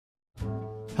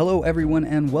Hello everyone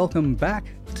and welcome back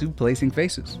to Placing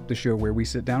Faces, the show where we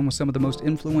sit down with some of the most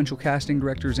influential casting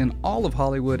directors in all of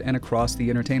Hollywood and across the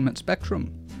entertainment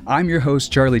spectrum. I'm your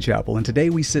host Charlie Chappell, and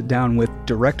today we sit down with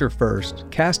director first,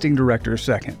 casting director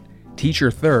second,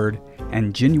 teacher third,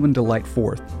 and genuine delight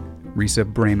fourth, Risa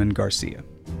Bramon Garcia.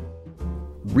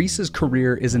 Risa's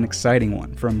career is an exciting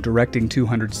one, from directing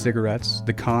 200 Cigarettes,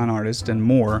 The Con Artist, and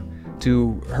more,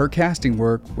 to her casting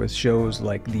work with shows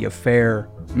like The Affair,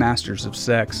 Masters of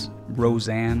Sex,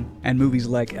 Roseanne, and movies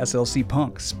like SLC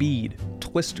Punk, Speed,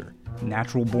 Twister,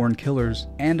 Natural Born Killers,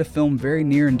 and a film very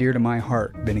near and dear to my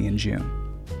heart, Benny and June.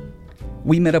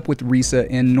 We met up with Risa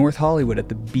in North Hollywood at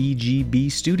the BGB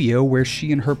studio, where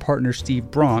she and her partner Steve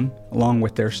Braun, along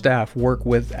with their staff, work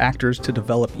with actors to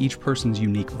develop each person's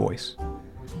unique voice.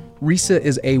 Risa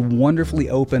is a wonderfully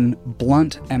open,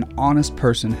 blunt, and honest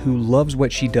person who loves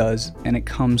what she does, and it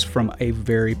comes from a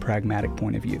very pragmatic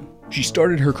point of view. She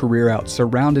started her career out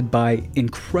surrounded by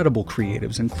incredible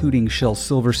creatives, including Shel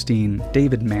Silverstein,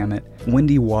 David Mamet,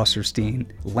 Wendy Wasserstein,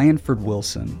 Lanford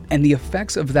Wilson, and the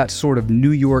effects of that sort of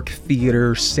New York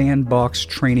theater sandbox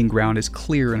training ground is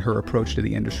clear in her approach to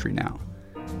the industry now.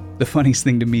 The funniest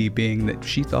thing to me being that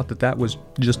she thought that was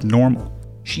just normal.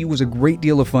 She was a great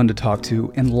deal of fun to talk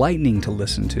to, enlightening to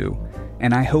listen to,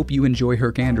 and I hope you enjoy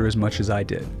her candor as much as I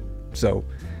did. So,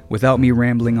 without me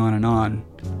rambling on and on,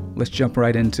 let's jump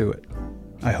right into it.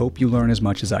 I hope you learn as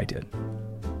much as I did.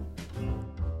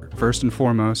 First and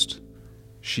foremost,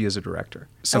 she is a director.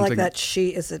 I like that she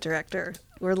is a director.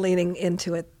 We're leaning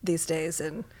into it these days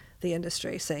in the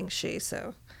industry, saying she,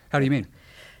 so. How do you mean?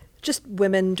 Just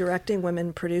women directing,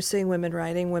 women producing, women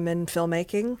writing, women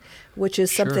filmmaking, which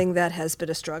is something that has been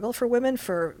a struggle for women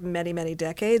for many, many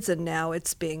decades, and now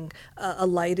it's being, a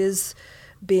light is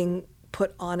being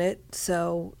put on it,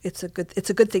 so it's a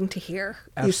good thing to hear.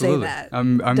 Absolutely. You say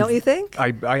that. Don't you think?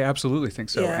 I absolutely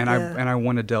think so, Yeah, and yeah. I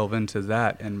want to delve into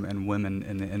that and women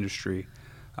in the industry,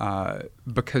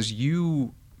 because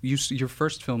your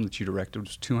first film that you directed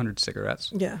was 200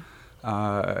 Cigarettes. Yeah.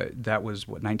 That was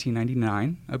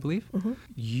 1999, I believe. Mm-hmm.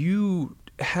 You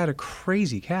had a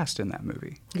crazy cast in that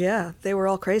movie. Yeah, they were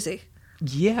all crazy.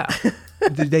 Yeah,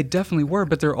 they definitely were,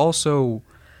 but they're also,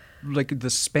 like,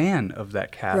 the span of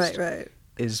that cast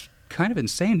is kind of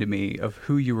insane to me, of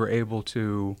who you were able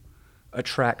to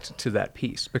attract to that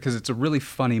piece, because it's a really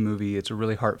funny movie, it's a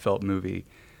really heartfelt movie,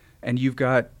 and you've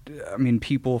got,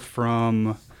 people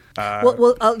from...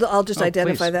 I'll just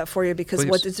identify please. That for you, because Please.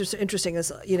 what is interesting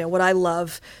is, what I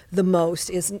love the most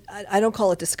is, I don't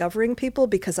call it discovering people,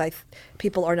 because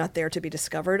people are not there to be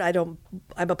discovered. I'm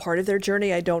a part of their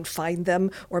journey. I don't find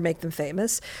them or make them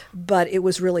famous, but it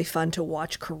was really fun to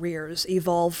watch careers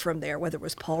evolve from there, whether it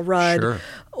was Paul Rudd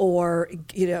or,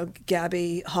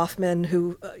 Gabby Hoffman,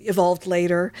 who evolved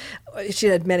later. She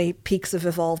had many peaks of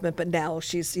involvement, but now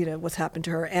she's, what's happened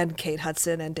to her, and Kate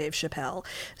Hudson and Dave Chappelle.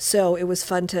 So it was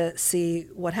fun to see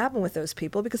what happened with those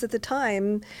people, because at the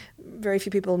time, very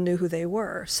few people knew who they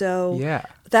were. So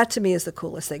that to me is the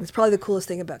coolest thing. It's probably the coolest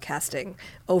thing about casting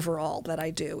overall that I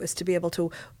do, is to be able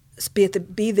to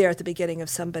be there at the beginning of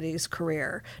somebody's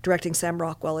career, directing Sam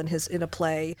Rockwell in a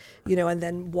play, and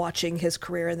then watching his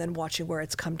career and then watching where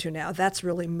it's come to now. That's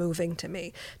really moving to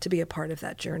me, to be a part of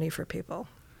that journey for people.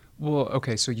 Well,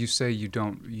 okay, so you say you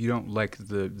don't like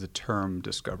the term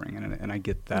discovering, and I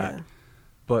get that,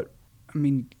 but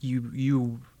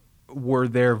you were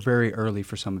there very early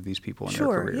for some of these people in their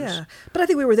careers. Sure, yeah. But I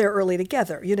think we were there early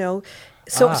together,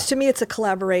 So to me, it's a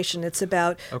collaboration. It's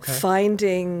about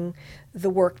finding the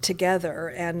work together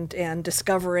and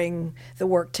discovering the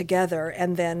work together.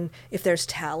 And then if there's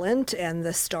talent and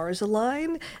the stars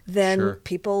align, then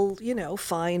people,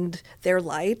 find their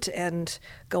light and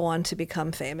go on to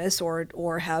become famous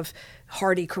or have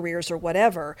hearty careers or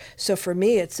whatever. So for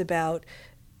me, it's about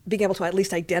being able to at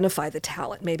least identify the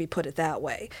talent, maybe put it that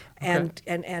way,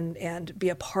 and be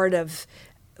a part of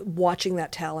watching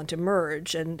that talent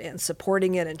emerge and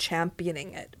supporting it and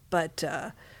championing it. But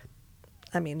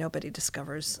nobody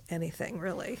discovers anything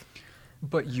really.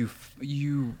 But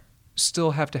you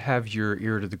still have to have your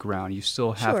ear to the ground. You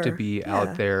still have to be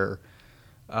out there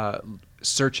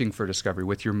searching for discovery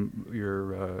with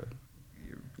your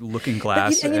looking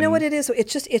glass. And you know what it is?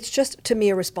 It's just to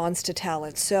me a response to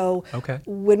talent. So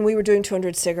when we were doing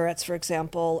 200 Cigarettes, for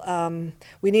example,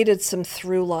 we needed some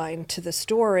through line to the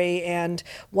story, and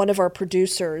one of our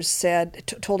producers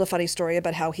told a funny story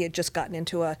about how he had just gotten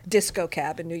into a disco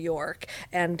cab in New York,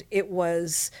 and it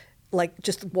was like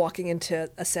just walking into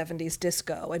a 70s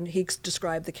disco, and he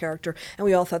described the character, and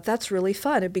we all thought that's really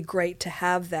fun. It'd be great to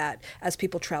have that as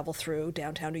people travel through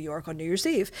downtown New York on New Year's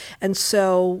Eve. And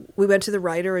so we went to the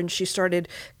writer, and she started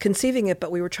conceiving it,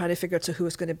 but we were trying to figure out who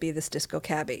was going to be this disco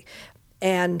cabbie.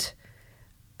 And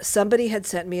somebody had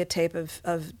sent me a tape of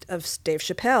Dave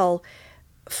Chappelle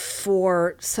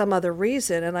for some other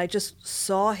reason, and I just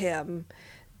saw him,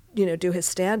 do his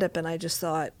stand-up, and I just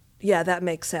thought, yeah, that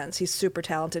makes sense. He's super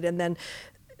talented. And then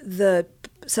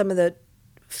some of the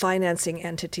financing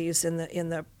entities in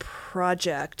the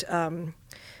project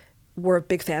were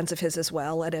big fans of his as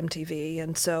well at MTV.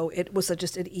 And so it was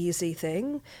just an easy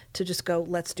thing to just go,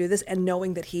 let's do this. And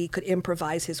knowing that he could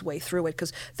improvise his way through it,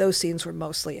 because those scenes were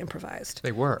mostly improvised.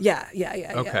 They were? Yeah.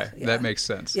 Okay, yeah. that makes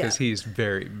sense, because he's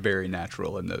very, very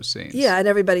natural in those scenes. Yeah, and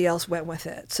everybody else went with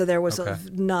it. So there was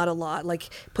not a lot. Like,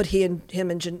 put him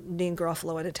and Janine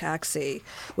Garofalo in a taxi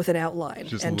with an outline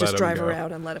and just drive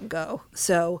around and let him go.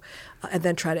 So, and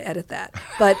then try to edit that.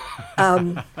 But...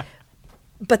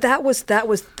 But that was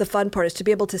the fun part, is to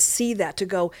be able to see that, to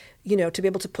go, to be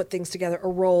able to put things together, a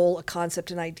role, a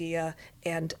concept, an idea,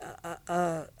 and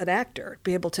an actor,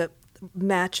 be able to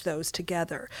match those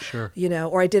together. Sure.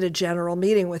 Or I did a general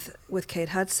meeting with Kate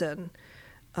Hudson,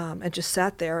 and just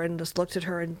sat there and just looked at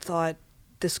her and thought,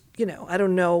 this, I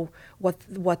don't know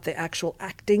what the actual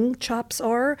acting chops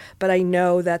are, but I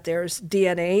know that there's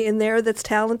DNA in there that's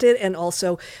talented, and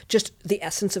also just the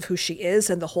essence of who she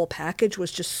is, and the whole package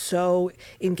was just so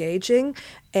engaging,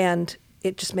 and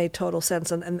it just made total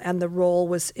sense. And the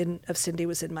role of Cindy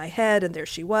was in my head, and there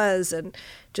she was, and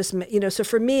just, so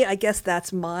for me, I guess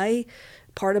that's my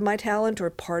part of my talent, or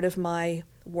part of my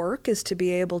work, is to be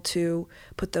able to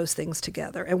put those things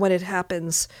together. And when it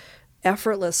happens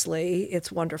effortlessly,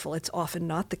 it's wonderful. It's often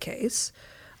not the case.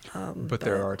 But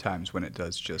there are times when it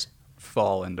does just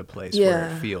fall into place, where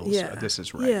it feels, this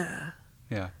is right.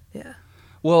 Yeah.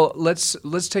 Well, let's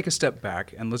take a step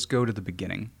back and let's go to the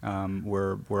beginning,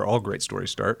 where all great stories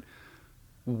start.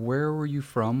 Where were you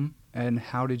from, and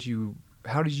how did you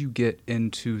get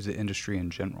into the industry in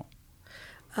general?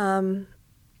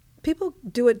 People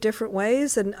do it different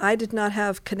ways, and I did not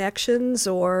have connections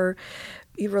or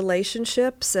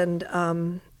relationships, and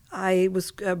I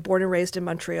was born and raised in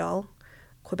Montreal,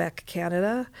 Quebec,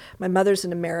 Canada. My mother's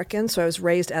an American, so I was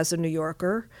raised as a New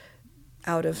Yorker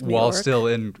out of New York. While still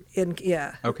in...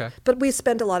 Yeah. Okay. But we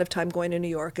spent a lot of time going to New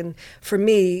York, and for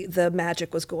me, the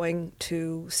magic was going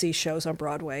to see shows on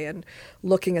Broadway and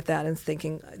looking at that and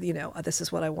thinking, this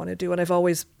is what I want to do. And I've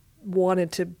always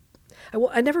wanted to...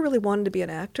 I never really wanted to be an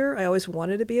actor. I always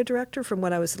wanted to be a director from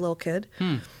when I was a little kid.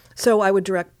 So I would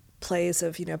direct plays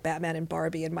of Batman and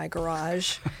Barbie in my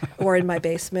garage or in my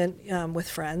basement with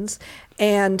friends,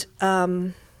 and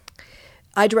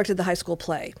I directed the high school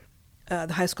play,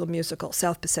 the high school musical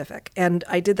South Pacific, and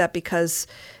I did that because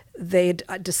they'd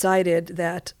decided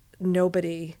that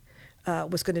nobody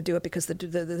was going to do it, because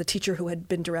the teacher who had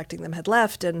been directing them had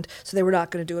left, and so they were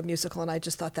not going to do a musical, and I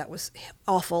just thought that was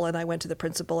awful, and I went to the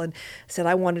principal and said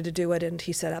I wanted to do it, and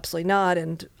he said absolutely not,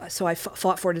 and so I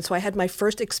fought for it, and so I had my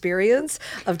first experience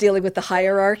of dealing with the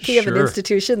hierarchy of an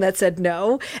institution that said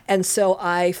no, and so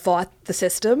I fought the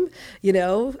system, and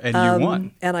you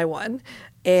won. And I won.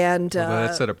 And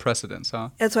that set a precedence, huh?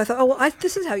 And so I thought,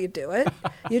 this is how you do it.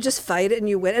 You just fight it and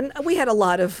you win. And we had a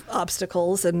lot of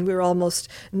obstacles, and we were almost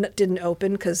didn't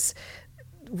open because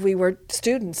we were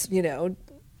students,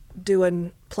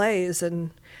 doing plays,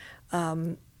 and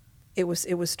it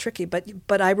was tricky.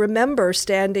 But I remember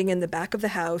standing in the back of the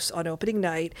house on opening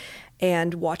night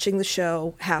and watching the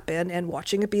show happen, and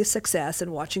watching it be a success,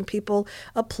 and watching people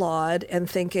applaud, and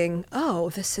thinking,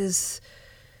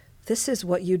 this is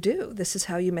what you do. This is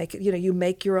how you make it. You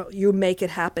make it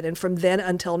happen. And from then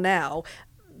until now,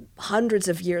 hundreds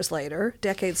of years later,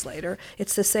 decades later,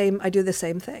 it's the same. I do the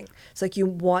same thing. It's like, you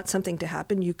want something to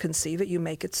happen, you conceive it, you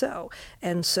make it so.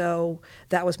 And so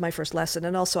that was my first lesson.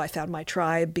 And also I found my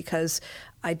tribe, because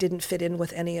I didn't fit in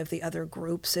with any of the other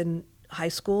groups in high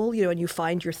school, and you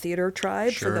find your theater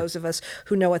tribe, for those of us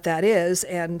who know what that is,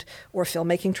 or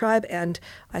filmmaking tribe. And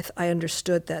I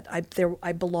understood that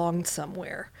I belonged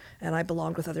somewhere, and I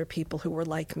belonged with other people who were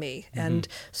like me. And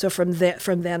so from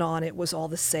then on, it was all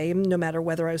the same, no matter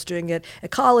whether I was doing it at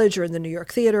college or in the New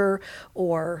York Theater,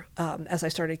 or as I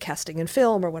started casting in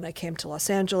film, or when I came to Los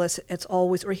Angeles. It's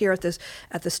always, or here at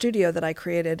the studio that I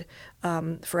created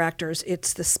for actors,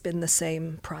 it's been the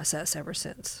same process ever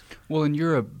since. Well, and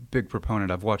you're a big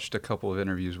proponent. I've watched a couple of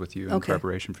interviews with you in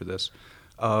preparation for this,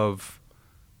 of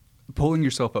pulling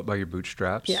yourself up by your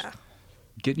bootstraps,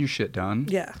 getting your shit done,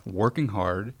 working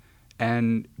hard,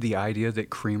 and the idea that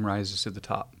cream rises to the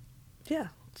top. Yeah.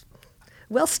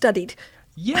 well studied.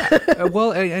 Yeah.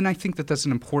 Well, and I think that that's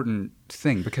an important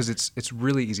thing because it's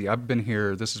really easy. I've been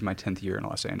here. This is my 10th year in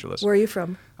Los Angeles. Where are you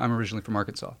from? I'm originally from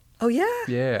Arkansas. Oh, yeah?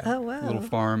 Yeah. Oh, wow. A little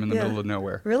farm in the middle of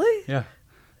nowhere. Really? Yeah.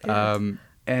 Yeah.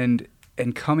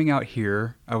 And coming out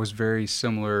here, I was very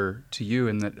similar to you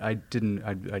in that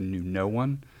I knew no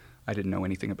one. I didn't know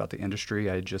anything about the industry.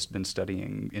 I had just been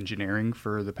studying engineering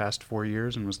for the past 4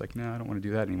 years and was like, no, I don't want to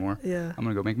do that anymore. Yeah. I'm going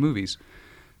to go make movies.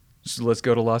 So let's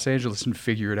go to Los Angeles and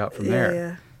figure it out from there.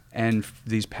 Yeah. And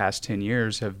these past 10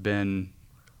 years have been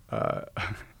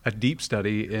a deep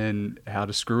study in how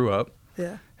to screw up,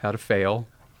 how to fail,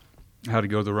 how to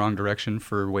go the wrong direction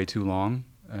for way too long,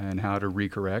 and how to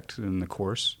recorrect in the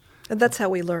course. And that's how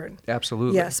we learn.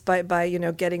 Absolutely. Yes, by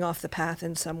getting off the path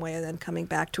in some way and then coming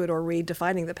back to it or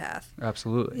redefining the path.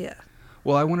 Absolutely. Yeah.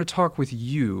 Well, I want to talk with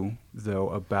you, though,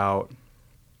 about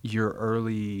your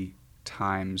early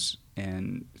times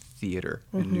in theater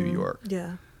in New York.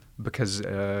 Yeah. Because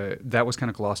that was kind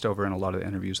of glossed over in a lot of the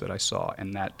interviews that I saw.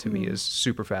 And that, to me, is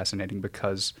super fascinating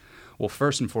because, well,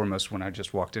 first and foremost, when I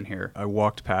just walked in here, I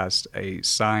walked past a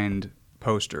signed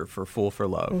poster for Fool for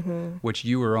Love, which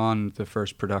you were on the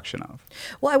first production of.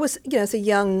 Well, I was, as a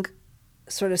young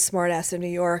sort of smartass in New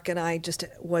York, and I just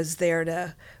was there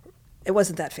to, it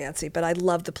wasn't that fancy, but I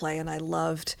loved the play and I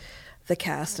loved the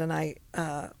cast, and I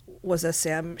was a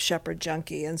Sam Shepard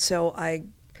junkie. And so I,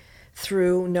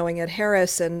 through knowing Ed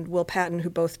Harris and Will Patton,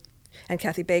 and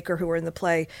Kathy Baker, who were in the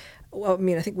play, well, I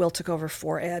mean, I think Will took over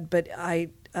for Ed, but I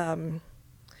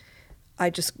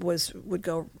just would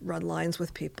go run lines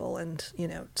with people and,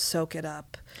 soak it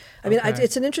up. I mean,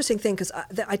 it's an interesting thing because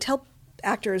I tell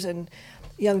actors and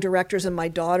young directors and my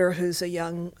daughter, who's a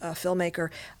young filmmaker,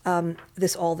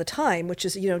 this all the time, which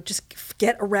is, just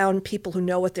get around people who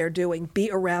know what they're doing, be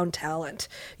around talent,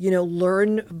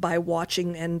 learn by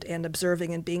watching and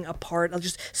observing and being a part of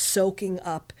just soaking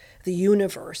up the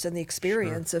universe and the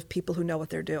experience of people who know what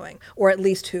they're doing, or at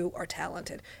least who are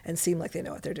talented and seem like they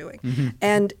know what they're doing.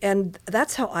 And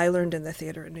that's how I learned in the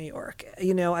theater in New York.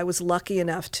 I was lucky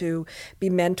enough to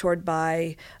be mentored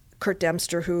by Kurt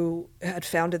Dempster, who had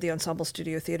founded the Ensemble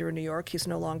Studio Theater in New York. He's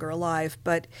no longer alive,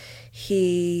 but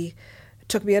he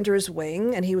took me under his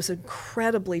wing, and he was an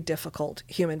incredibly difficult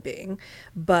human being,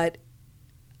 but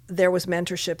there was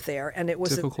mentorship there, and it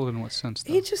was difficult in what sense,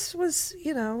 though? He just was,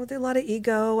 with a lot of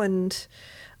ego and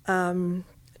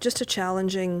just a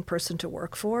challenging person to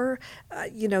work for.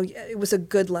 It was a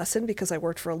good lesson because I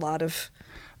worked for a lot of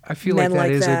I feel like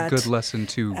that is a good lesson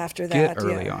to after get that,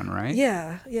 early on, right?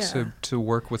 Yeah. To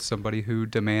work with somebody who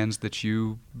demands that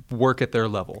you work at their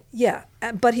level. Yeah,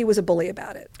 but he was a bully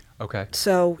about it. Okay.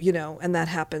 So, and that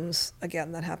happens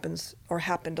or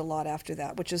happened a lot after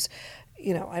that, which is,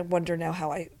 I wonder now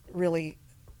how I really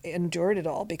endured it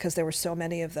all because there were so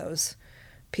many of those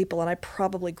people, and I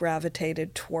probably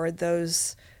gravitated toward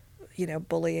those,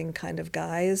 bullying kind of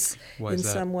guys in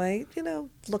some way,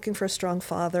 looking for a strong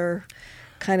father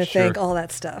kind of thing, all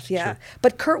that stuff. Yeah. Sure.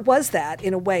 But Kurt was that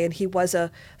in a way, and he was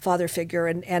a father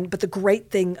figure. But the great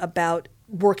thing about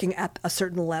working at a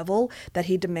certain level that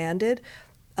he demanded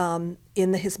in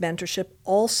his mentorship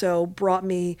also brought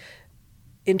me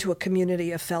into a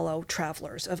community of fellow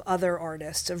travelers, of other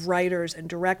artists, of writers and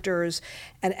directors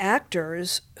and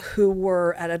actors who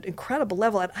were at an incredible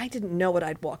level. And I didn't know what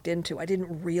I'd walked into. I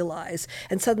didn't realize.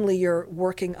 And suddenly you're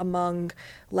working among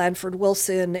Lanford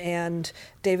Wilson and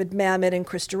David Mamet and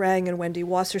Chris Durang and Wendy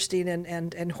Wasserstein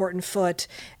and Horton Foote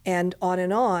and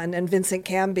on, and Vincent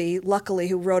Canby, luckily,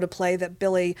 who wrote a play that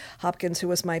Billy Hopkins, who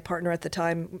was my partner at the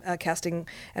time, casting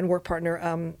and work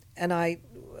partner, and I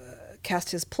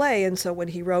cast his play. And so when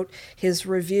he wrote his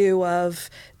review of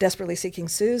Desperately Seeking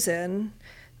Susan,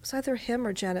 it was either him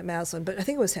or Janet Maslin, but I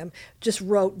think it was him, just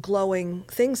wrote glowing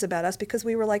things about us because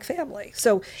we were like family.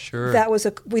 So that was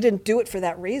we didn't do it for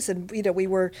that reason. We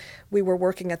were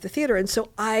working at the theater. And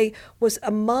so I was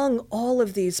among all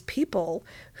of these people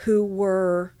who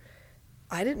were,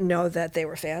 I didn't know that they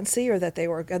were fancy or that they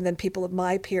were, and then people of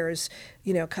my peers,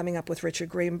 coming up with Richard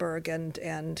Greenberg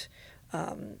and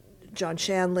John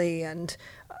Shanley and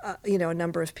a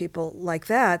number of people like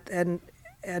that, and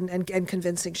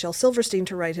convincing Shel Silverstein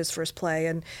to write his first play,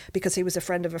 and because he was a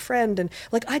friend of a friend, and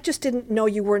I just didn't know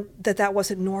that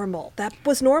wasn't normal. That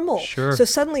was normal. Sure. So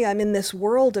suddenly I'm in this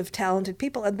world of talented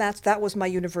people, and that was my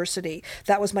university.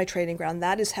 That was my training ground.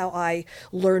 That is how I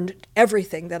learned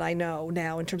everything that I know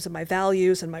now in terms of my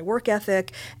values and my work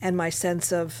ethic and my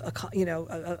sense of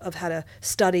of how to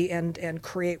study and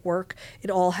create work.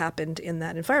 It all happened in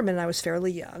that environment, and I was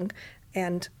fairly young,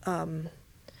 and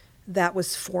that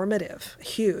was formative,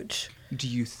 huge. Do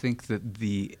you think that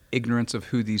the ignorance of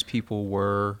who these people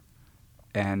were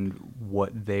and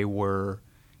what they were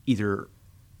either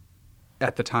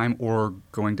at the time or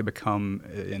going to become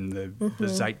in the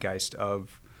zeitgeist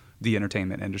of the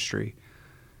entertainment industry.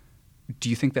 Do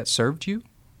you think that served you?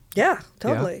 Yeah,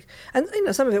 totally. Yeah.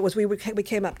 And some of it was we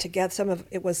came up together. Some of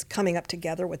it was coming up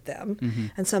together with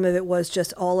them, and some of it was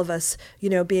just all of us,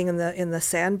 being in the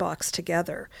sandbox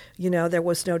together. There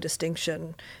was no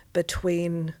distinction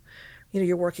between,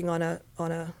 you're working on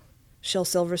a Shel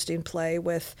Silverstein play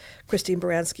with Christine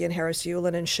Baranski and Harris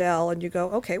Yulin and Shel, and you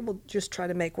go, okay, we'll just try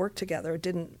to make work together.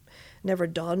 It never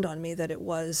dawned on me that it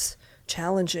was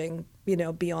challenging,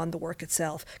 beyond the work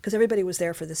itself, because everybody was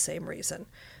there for the same reason,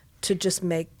 to just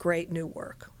make great new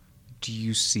work. Do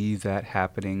you see that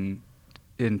happening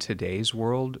in today's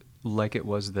world like it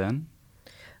was then?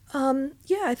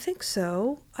 Yeah, I think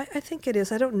so. I think it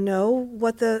is. I don't know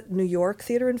what the New York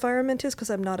theater environment is because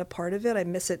I'm not a part of it. I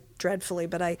miss it dreadfully,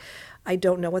 but I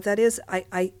don't know what that is.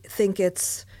 I think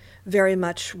it's very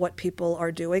much what people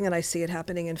are doing, and I see it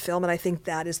happening in film, and I think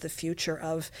that is the future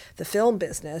of the film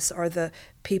business, are the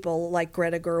people like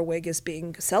Greta Gerwig is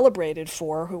being celebrated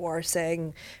for, who are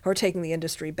taking the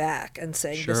industry back and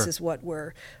saying, This is what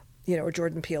we're, or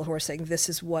Jordan Peele, who are saying, this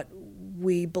is what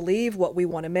we believe, what we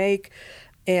want to make.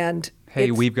 And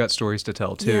hey, we've got stories to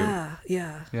tell too. Yeah.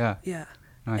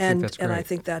 I think that's great. And I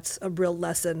think that's a real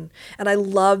lesson. And I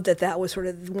love that was sort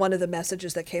of one of the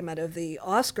messages that came out of the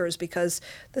Oscars, because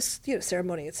this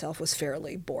ceremony itself was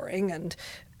fairly boring and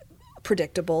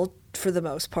predictable for the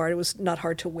most part. It was not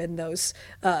hard to win those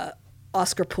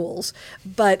Oscar pools,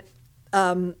 but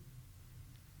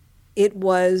it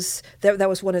was that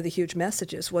was one of the huge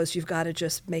messages, was you've got to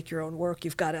just make your own work.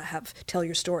 You've got to tell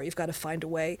your story. You've got to find a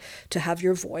way to have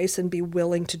your voice and be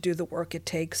willing to do the work it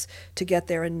takes to get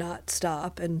there and not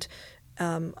stop. And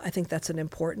I think that's an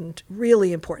important,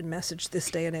 really important message this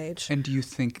day and age. And do you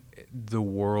think the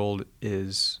world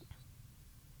is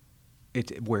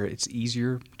where it's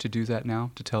easier to do that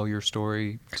now, to tell your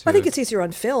story? I think it's easier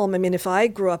on film. I mean, if I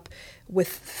grew up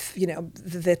with,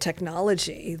 the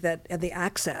technology and the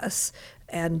access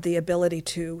and the ability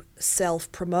to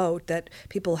self-promote that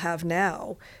people have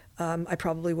now, I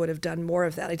probably would have done more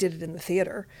of that. I did it in the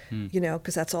theater,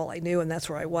 because that's all I knew, and that's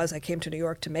where I was. I came to New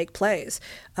York to make plays,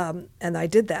 and I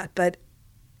did that. But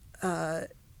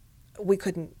we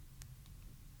couldn't,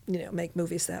 make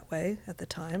movies that way at the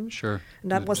time. Sure.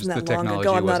 And that wasn't that long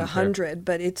ago. I'm not 100,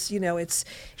 but it's, it's...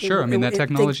 Sure. That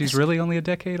technology is really only a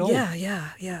decade old.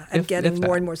 Yeah. And getting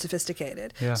more and more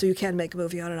sophisticated. Yeah. So you can make a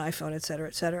movie on an iPhone, et cetera,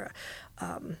 et cetera.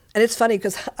 And it's funny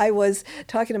because I was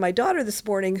talking to my daughter this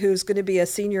morning, who's going to be a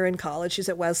senior in college. She's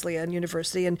at Wesleyan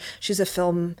University, and she's a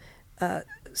film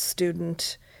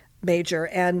student major,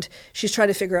 and she's trying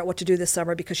to figure out what to do this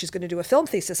summer because she's going to do a film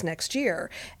thesis next year.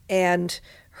 And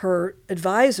her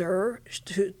advisor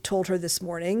told her this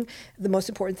morning, the most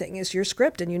important thing is your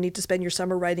script, and you need to spend your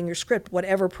summer writing your script,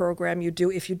 whatever program you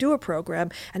do, if you do a program.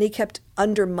 And he kept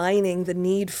undermining the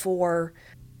need for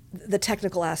the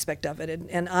technical aspect of it.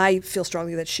 And I feel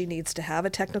strongly that she needs to have a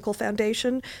technical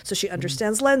foundation, so she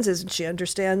understands lenses, and she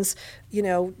understands,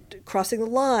 crossing the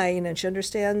line, and she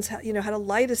understands how, how to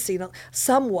light a scene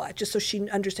somewhat, just so she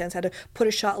understands how to put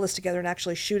a shot list together and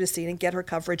actually shoot a scene and get her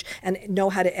coverage and know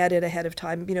how to edit ahead of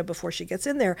time, before she gets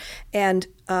in there. And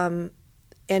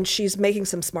she's making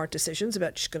some smart decisions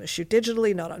about she's going to shoot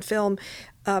digitally, not on film.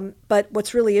 But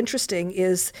what's really interesting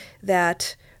is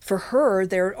that for her,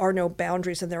 there are no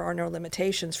boundaries and there are no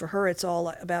limitations. For her, it's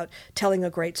all about telling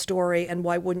a great story, and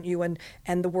why wouldn't you? And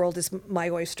the world is my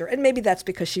oyster. And maybe that's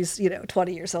because she's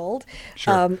 20 years old.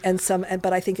 Sure.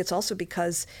 But I think it's also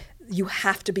because you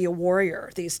have to be a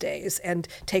warrior these days and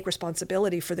take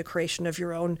responsibility for the creation of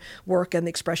your own work and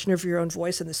the expression of your own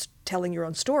voice and telling your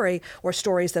own story, or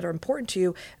stories that are important to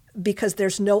you, because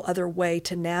there's no other way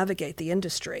to navigate the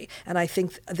industry. And I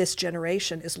think this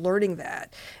generation is learning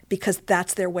that, because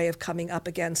that's their way of coming up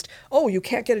against, you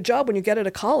can't get a job when you get out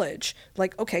of college.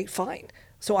 Like, okay, fine.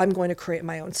 So I'm going to create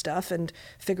my own stuff and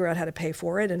figure out how to pay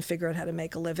for it and figure out how to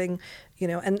make a living,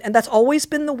 and that's always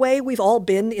been the way we've all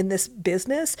been in this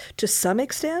business to some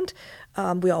extent.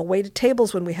 We all wait at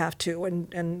tables when we have to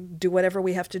and do whatever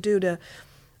we have to do to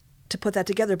put that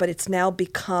together. But it's now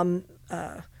become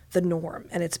the norm,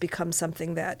 and it's become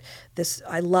something that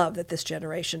I love that this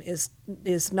generation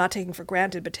is not taking for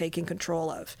granted, but taking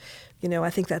control of. I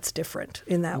think that's different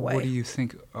in that way. What do you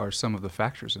think are some of the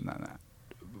factors in that?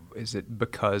 Is it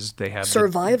because they have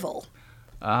survival?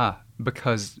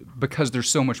 Because there's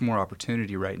so much more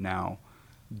opportunity right now.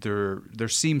 There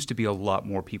seems to be a lot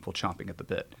more people chomping at the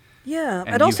bit. Yeah, And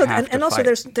and also you have to and also fight.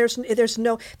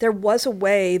 there was a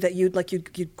way that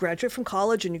you'd graduate from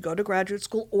college and you go to graduate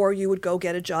school, or you would go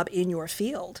get a job in your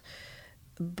field.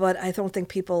 But I don't think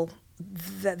people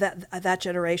that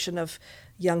generation of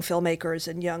young filmmakers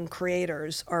and young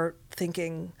creators are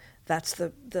thinking that's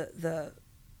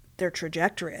their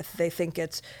trajectory. They think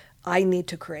it's, I need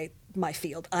to create my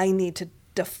field. I need to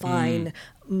define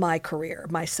my career,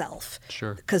 myself.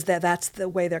 Sure. Because that's the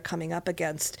way they're coming up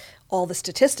against all the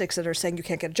statistics that are saying you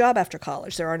can't get a job after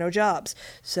college. There are no jobs.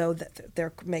 So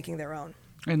they're making their own.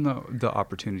 And the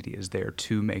opportunity is there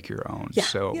to make your own. Yeah,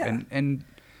 So yeah. and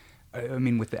I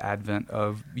mean, with the advent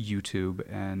of YouTube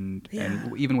and Yeah.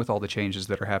 even with all the changes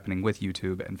that are happening with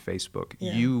YouTube and Facebook,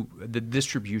 Yeah. the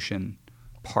distribution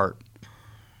part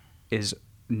is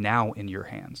now in your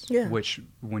hands. Yeah. Which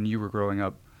when you were growing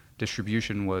up,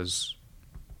 distribution was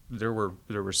there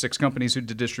were 6 companies who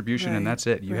did distribution, and Right, that's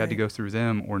it. You had to right. go through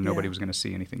them, or nobody Yeah. was going to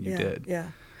see anything you Yeah, did.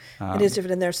 yeah. It is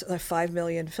different, and there's like 5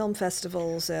 million film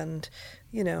festivals, and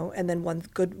and then one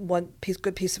good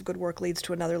piece of good work leads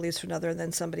to another, and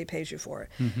then somebody pays you for it.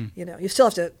 Mm-hmm. You still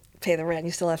have to pay the rent.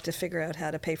 You still have to figure out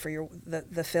how to pay for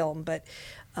the film, but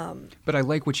But I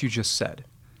like what you just said.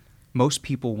 Most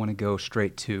people want to go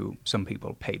straight to some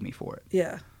people paid me for it.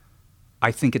 yeah,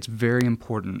 I think it's very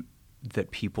important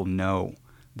that people know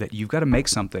that you've got to make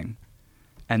something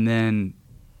and then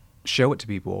show it to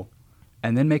people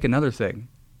and then make another thing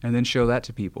and then show that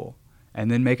to people and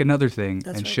then make another thing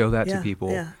that's and right. show that Yeah, to people.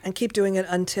 Yeah, and keep doing it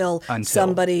until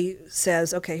somebody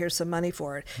says, okay, here's some money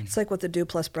for it. It's like what the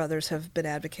Duplass brothers have been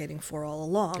advocating for all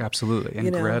along. Absolutely.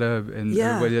 And Greta and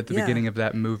everybody at the beginning of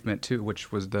that movement too,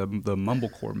 which was the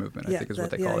mumblecore movement, I think is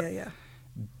what they call it. Yeah.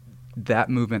 That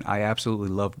movement I absolutely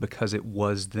loved because it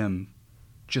was them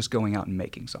just going out and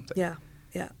making something. Yeah.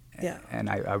 And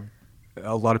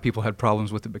a lot of people had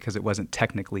problems with it because it wasn't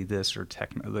technically this or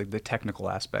the technical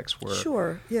aspects were.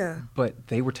 Sure, yeah. But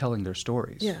they were telling their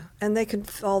stories. Yeah, and they can,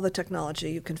 all the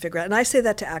technology you can figure out. And I say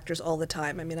that to actors all the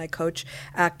time. I mean, I coach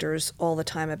actors all the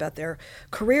time about their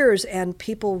careers, and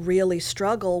people really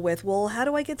struggle with, well, how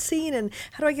do I get seen? And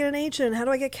how do I get an agent? And how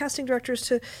do I get casting directors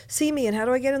to see me? And how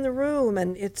do I get in the room?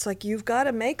 And it's like, you've got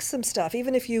to make some stuff.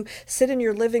 Even if you sit in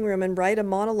your living room and write a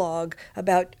monologue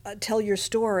about, tell your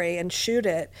story and shoot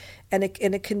it, and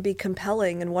it can be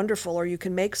compelling and wonderful, or you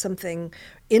can make something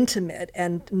intimate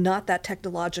and not that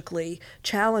technologically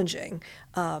challenging.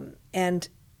 And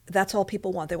that's all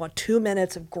people want. They want 2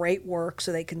 minutes of great work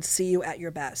so they can see you at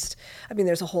your best. I mean,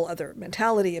 there's a whole other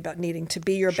mentality about needing to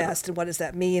be your best, and what does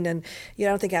that mean? And I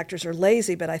don't think actors are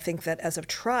lazy, but I think that as a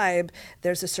tribe,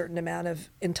 there's a certain amount of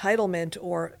entitlement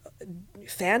or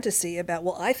fantasy about,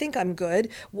 well, I think I'm good.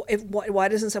 Why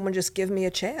doesn't someone just give me a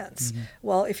chance? Mm-hmm.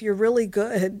 Well, if you're really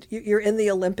good, you're in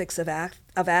the Olympics of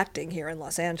acting here in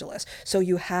Los Angeles. So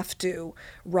you have to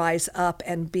rise up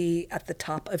and be at the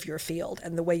top of your field.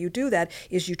 And the way you do that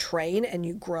is you train and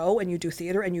you grow and you do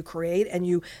theater and you create and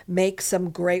you make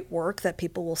some great work that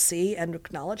people will see and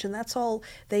acknowledge. And that's all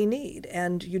they need.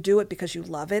 And you do it because you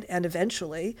love it. And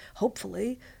eventually,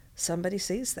 hopefully, somebody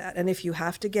sees that. And if you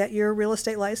have to get your real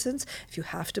estate license, if you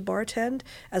have to bartend,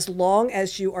 as long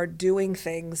as you are doing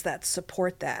things that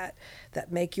support that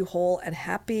make you whole and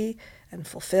happy and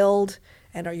fulfilled,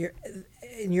 and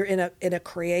you're in a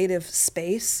creative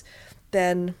space,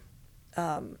 then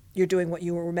you're doing what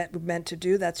you were meant to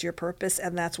do. That's your purpose,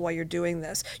 and that's why you're doing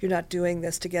this. You're not doing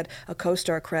this to get a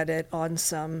co-star credit on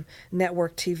some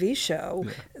network TV show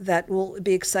that will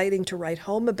be exciting to write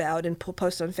home about and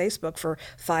post on Facebook for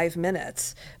 5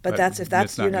 minutes. But that's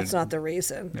not the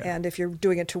reason. Yeah. And if you're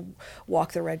doing it to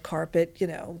walk the red carpet,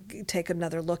 take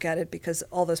another look at it, because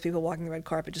all those people walking the red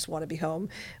carpet just want to be home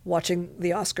watching the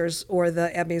Oscars or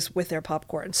the Emmys with their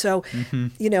popcorn. So,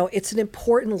 it's an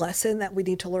important lesson that we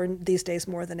need to learn these days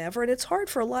more than ever. And it's hard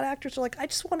for a lot of actors. Are like, I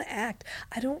just want to act.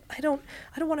 I don't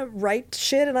want to write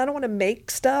shit, and I don't want to make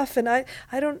stuff, and I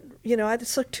don't,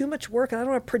 it's like too much work, and I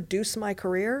don't want to produce my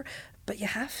career. But you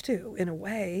have to, in a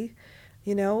way.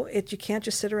 You can't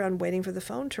just sit around waiting for the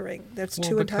phone to ring. That's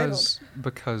too entitled.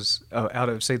 Because out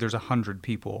of, say, there's 100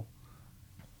 people,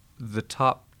 the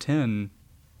top 10,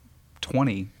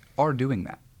 20 are doing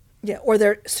that. Yeah, or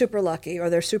they're super lucky,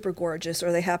 or they're super gorgeous,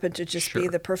 or they happen to just be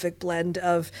the perfect blend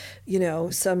of,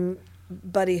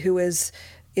 somebody who is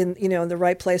in the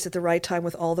right place at the right time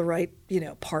with all the right,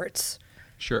 parts.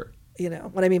 Sure.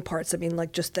 When I mean parts, I mean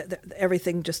like just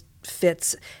everything just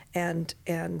fits, and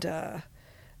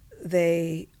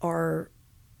they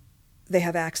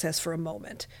have access for a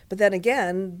moment. But then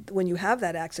again, when you have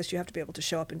that access, you have to be able to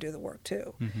show up and do the work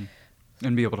too. Mm-hmm.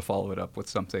 And be able to follow it up with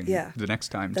something the next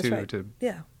time, That's too, right. to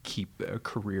Yeah. keep a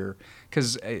career.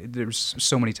 Because there's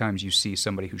so many times you see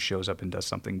somebody who shows up and does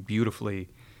something beautifully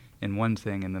in one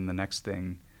thing, and then the next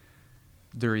thing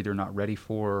they're either not ready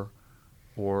for,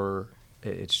 or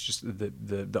it's just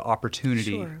the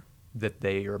opportunity Sure. that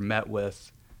they are met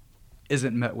with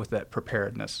isn't met with that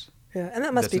preparedness. Yeah, and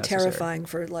that must that's be necessary. terrifying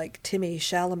for like Timmy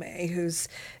Chalamet, who's,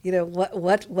 you know,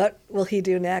 what will he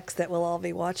do next that we'll all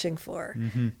be watching for,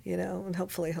 you know, and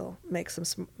hopefully he'll make some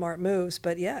smart moves.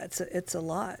 But yeah, it's a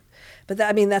lot. But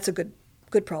that's a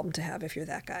good problem to have if you're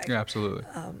that guy. Yeah, absolutely.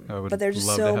 I would But there's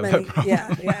love so to have many, that problem.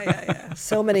 yeah,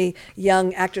 so many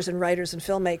young actors and writers and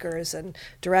filmmakers and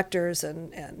directors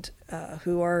and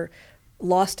who are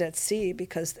lost at sea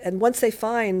and once they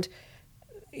find,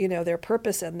 you know, their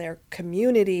purpose and their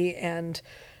community and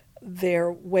their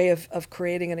way of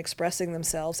creating and expressing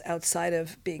themselves outside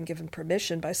of being given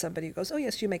permission by somebody who goes, oh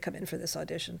yes, you may come in for this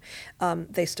audition.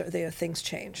 Things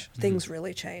change. Things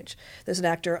really change. There's an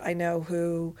actor I know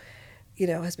who, you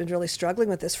know, has been really struggling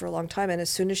with this for a long time. And as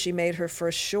soon as she made her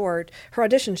first short, her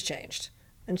auditions changed.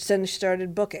 And then she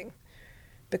started booking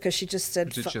because she just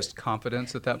said... Was it just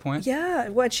confidence at that point? Yeah.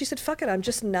 Well, she said, fuck it, I'm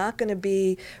just not going to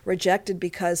be rejected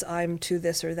because I'm to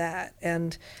this or that.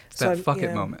 And It's so that fuck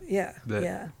it moment. Yeah.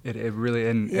 It really,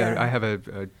 and Yeah. I have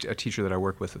a teacher that I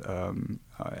work with,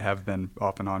 have been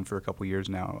off and on for a couple years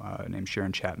now, named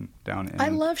Sharon Chatton down in... I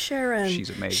love Sharon. She's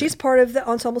amazing. She's part of the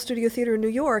Ensemble Studio Theater in New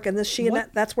York, and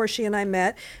that's where she and I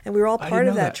met, and we were all I part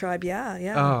didn't of know that that. tribe. Yeah.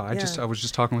 I was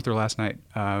just talking with her last night,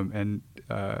 and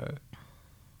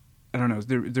I don't know.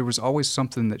 There was always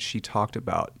something that she talked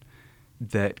about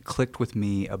that clicked with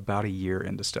me about a year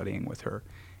into studying with her,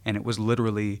 and it was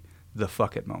literally the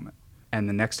fuck it moment. And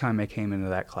the next time I came into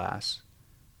that class,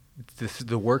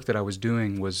 the work that I was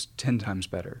doing was 10 times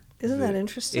better. Isn't that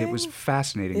interesting? It was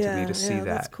fascinating to me to see that.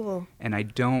 That's cool. And I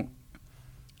don't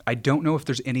know if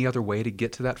there's any other way to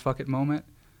get to that fuck it moment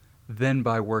than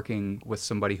by working with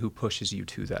somebody who pushes you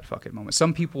to that fuck it moment.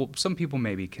 Some people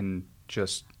maybe can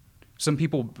just... Some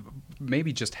people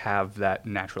maybe just have that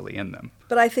naturally in them.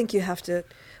 But I think you have to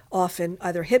often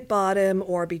either hit bottom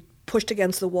or be pushed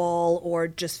against the wall or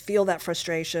just feel that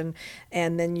frustration.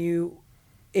 And then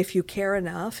if you care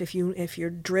enough, if you're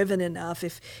driven enough,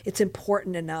 if it's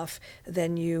important enough,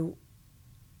 then you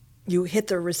meet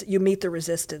the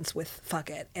resistance with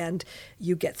fuck it, and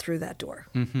you get through that door.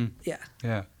 Mm-hmm. Yeah.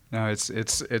 Yeah. No,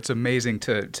 it's amazing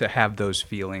to have those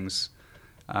feelings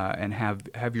and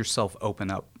have yourself open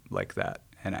up like that.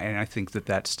 And I think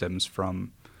that stems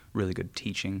from really good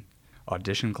teaching,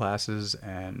 audition classes,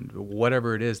 and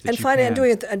whatever it is that you can. And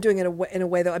doing it in a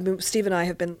way though. I mean, Steve and I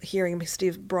have been hearing.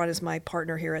 Steve Braun is my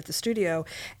partner here at the studio,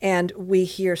 and we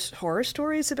hear horror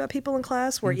stories about people in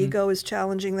class where ego is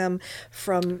challenging them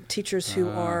from teachers who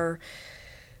are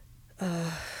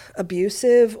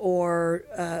abusive or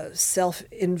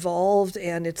self-involved,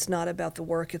 and it's not about the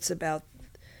work; it's about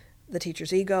the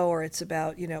teacher's ego, or it's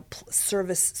about, you know,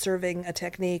 serving a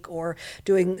technique, or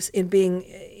being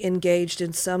engaged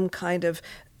in some kind of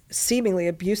seemingly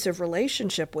abusive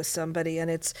relationship with somebody,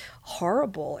 and it's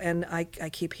horrible. And I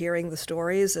keep hearing the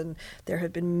stories, and there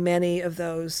have been many of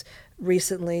those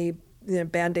recently, you know,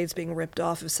 Band-Aids being ripped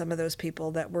off of some of those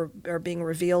people that are being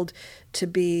revealed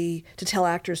to tell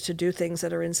actors to do things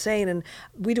that are insane. And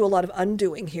we do a lot of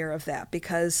undoing here of that,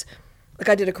 because like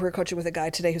I did a career coaching with a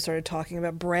guy today who started talking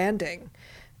about branding,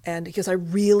 and because I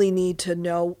really need to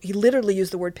know, he literally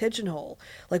used the word pigeonhole,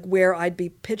 like where I'd be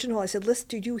pigeonholed. I said, listen,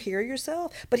 did you hear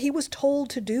yourself? But he was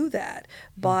told to do that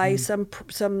by some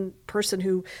person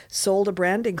who sold a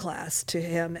branding class to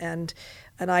him, and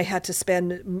I had to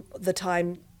spend the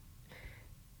time,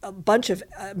 a bunch of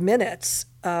minutes,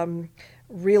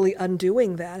 really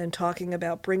undoing that and talking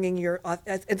about bringing your,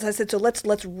 and I said, so let's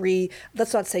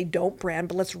not say don't brand,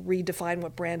 but let's redefine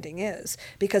what branding is.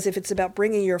 Because if it's about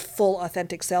bringing your full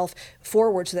authentic self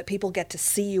forward so that people get to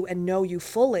see you and know you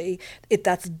fully,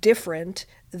 that's different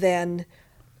than,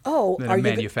 than a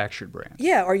manufactured brand.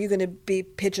 Yeah, are you going to be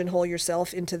pigeonhole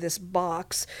yourself into this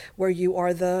box where you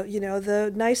are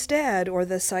the nice dad or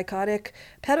the psychotic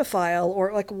pedophile,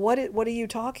 or like what are you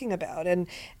talking about? And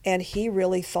he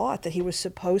really thought that he was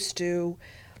supposed to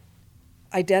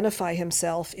identify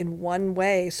himself in one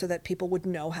way so that people would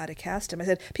know how to cast him. I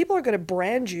said, people are going to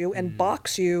brand you and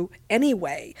box you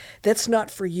anyway. That's not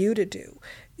for you to do.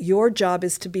 Your job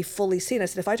is to be fully seen. I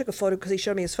said, if I took a photo, because he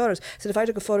showed me his photos, I said, if I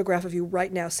took a photograph of you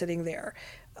right now sitting there,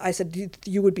 I said,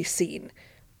 you would be seen.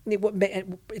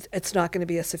 It's not going to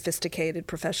be a sophisticated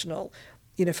professional,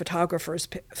 photographer's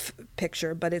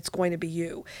picture, but it's going to be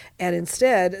you. And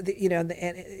instead,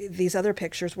 these other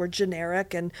pictures were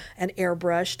generic and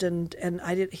airbrushed,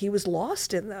 and he was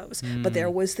lost in those. But there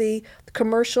was the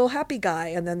commercial happy guy,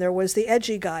 and then there was the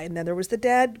edgy guy, and then there was the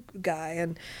dad guy,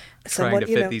 and trying to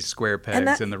fit these square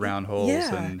pegs in the round holes.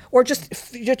 Yeah. Or just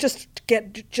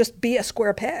be a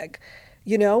square peg.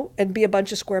 And be a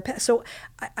bunch of square pegs. So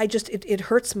it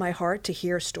hurts my heart to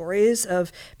hear stories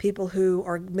of people who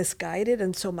are misguided,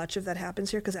 and so much of that happens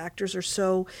here because actors are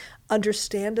so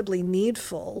understandably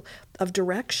needful of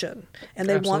direction, and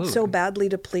they want so badly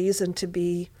to please and to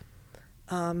be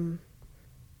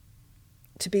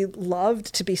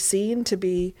loved, to be seen, to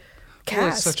be cast. Well,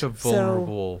 it's such a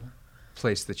vulnerable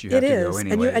place that you have to go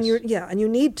anyways. And you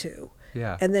need to.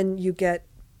 Yeah. And then you get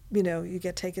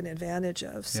taken advantage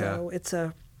of. So it's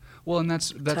a and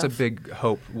that's tough. A big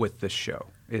hope with this show,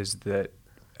 is that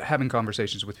having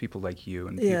conversations with people like you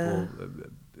and people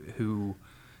who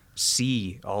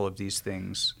see all of these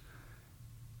things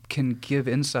can give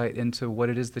insight into what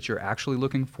it is that you're actually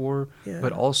looking for,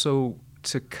 but also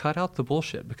to cut out the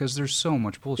bullshit, because there's so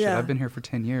much bullshit. I've been here for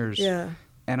 10 years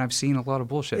and I've seen a lot of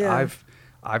bullshit.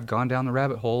 I've gone down the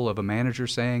rabbit hole of a manager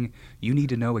saying, you need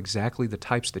to know exactly the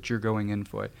types that you're going in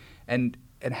for. And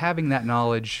having that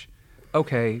knowledge,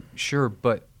 okay, sure,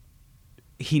 but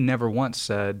he never once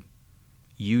said,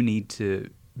 you need to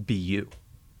be you.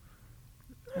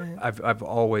 Right. I've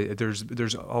always,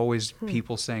 there's always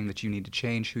people saying that you need to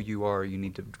change who you are, you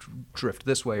need to drift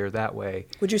this way or that way.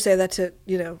 Would you say that to,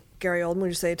 Gary Oldman? Would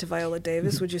you say it to Viola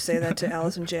Davis? Would you say that to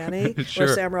Allison Janney Sure. or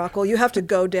Sam Rockwell? You have to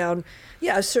go down.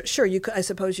 Yeah, sure. I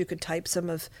suppose you could type some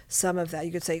of that.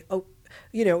 You could say,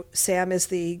 Sam is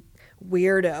the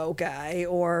weirdo guy,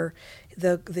 or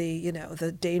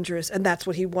the dangerous, and that's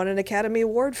what he won an Academy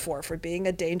Award for being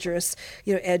a dangerous,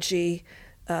 edgy,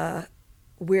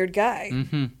 weird guy.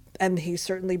 Mm-hmm. And he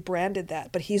certainly branded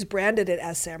that, but he's branded it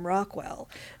as Sam Rockwell.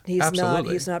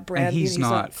 Absolutely. He's not branded. He's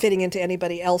not fitting into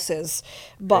anybody else's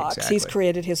box. Exactly. He's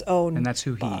created his own. And that's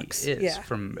who box. he is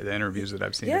from the interviews that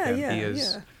I've seen of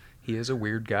him. He is a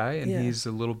weird guy, and he's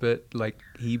a little bit like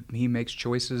he makes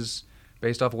choices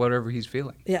based off whatever he's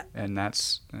feeling. Yeah. And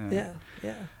that's yeah.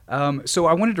 So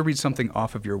I wanted to read something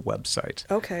off of your website.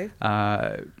 Okay.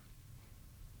 And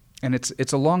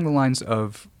it's along the lines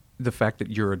of the fact that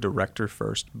you're a director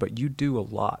first, but you do a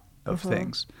lot of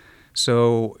things.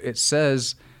 So it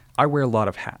says, I wear a lot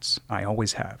of hats. I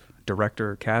always have.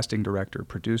 Director, casting director,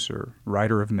 producer,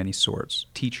 writer of many sorts,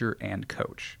 teacher, and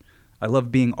coach. I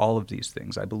love being all of these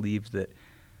things. I believe that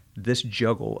this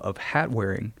juggle of hat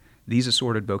wearing, these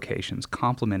assorted vocations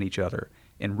complement each other,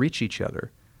 enrich each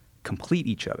other, complete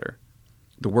each other.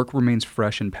 The work remains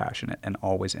fresh and passionate and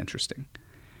always interesting.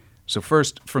 So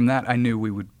first, from that, I knew we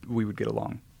would get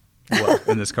along well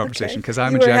in this conversation, because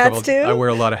I'm a jack of all. I wear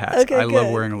a lot of hats. Okay, I love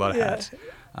wearing a lot of hats.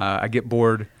 I get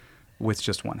bored with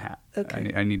just one hat.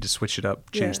 Okay. I need to switch it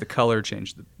up, change the color,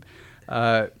 change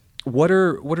the. What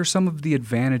are some of the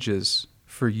advantages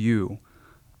for you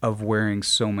of wearing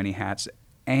so many hats?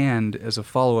 And as a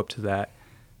follow-up to that,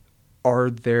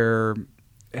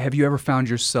 have you ever found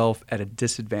yourself at a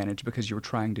disadvantage because you were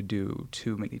trying to do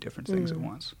too many different things at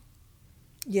once?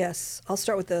 Yes. I'll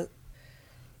start with the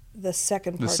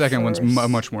second part. The second first. one's a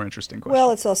much more interesting question.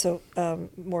 Well, it's also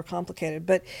more complicated,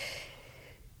 but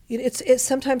it's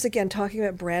sometimes, again, talking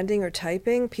about branding or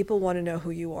typing, people want to know who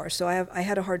you are. So I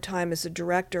had a hard time as a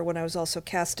director when I was also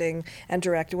casting and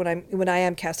directing, when I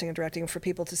am casting and directing, for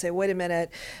people to say, wait a minute,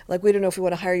 like, we don't know if we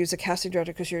want to hire you as a casting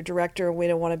director because you're a director, and we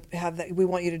don't want to have that. We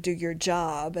want you to do your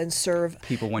job and serve.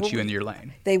 People want you in your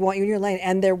lane. They want you in your lane,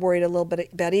 and they're worried a little bit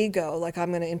about ego, like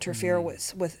I'm going to interfere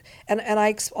with and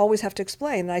I always have to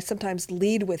explain, and I sometimes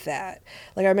lead with that.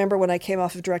 Like, I remember when I came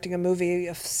off of directing a movie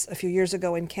a few years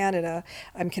ago in Canada.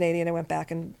 I'm Canadian. I went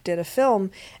back and did a film,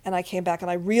 and I came back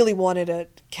and I really wanted to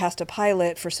cast a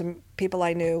pilot for some people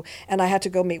I knew, and I had to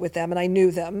go meet with them, and I knew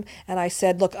them, and I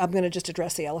said, look, I'm going to just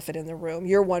address the elephant in the room.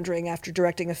 You're wondering, after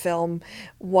directing a film,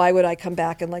 why would I come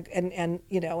back and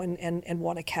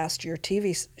want to cast your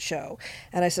TV show?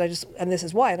 And I said, and this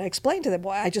is why. And I explained to them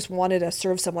why. I just wanted to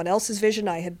serve someone else's vision.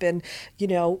 I had been,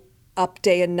 up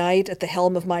day and night at the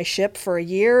helm of my ship for a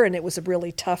year, and it was a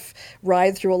really tough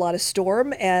ride through a lot of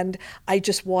storm, and I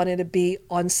just wanted to be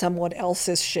on someone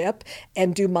else's ship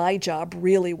and do my job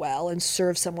really well and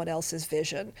serve someone else's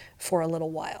vision for a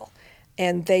little while.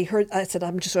 And they heard, I said,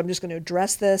 I'm just going to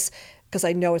address this because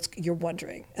I know you're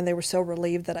wondering. And they were so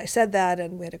relieved that I said that,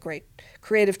 and we had a great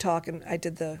creative talk, and I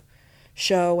did the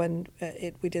show, and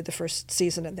we did the first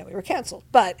season, and then we were canceled.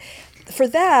 But for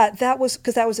that was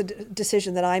because that was a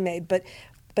decision that I made. But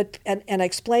and I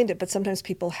explained it, but sometimes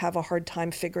people have a hard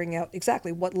time figuring out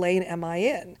exactly what lane am I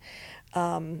in.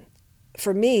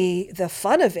 For me, the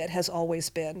fun of it has always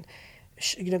been,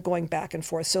 going back and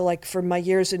forth. So like for my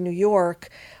years in New York,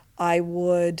 I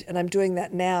would, and I'm doing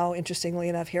that now, interestingly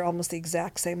enough, here, almost the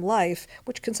exact same life,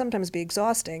 which can sometimes be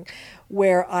exhausting,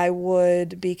 where I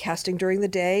would be casting during the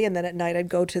day, and then at night I'd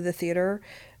go to the theater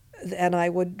and I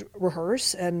would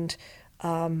rehearse, and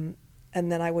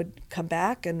then I would come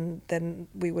back, and then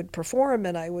we would perform,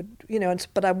 and I would,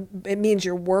 it means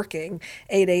you're working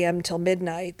 8 a.m. till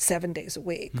midnight, 7 days a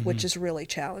week, which is really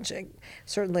challenging.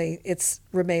 Certainly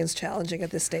remains challenging at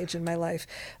this stage in my life.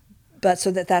 But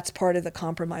so that's part of the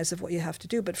compromise of what you have to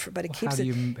do. But it keeps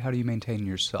it. How do you maintain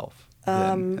yourself?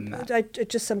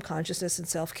 Just some consciousness and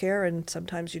self-care, and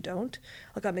sometimes you don't.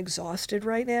 Like I'm exhausted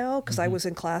right now because I was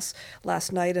in class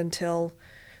last night until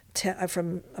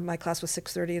my class was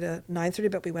 6:30 to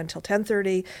 9:30, but we went till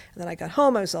 10:30, and then I got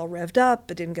home. I was all revved up,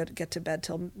 but didn't get to bed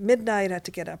till midnight. I had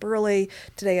to get up early.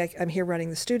 Today I'm here running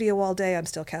the studio all day. I'm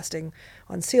still casting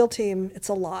on SEAL Team. It's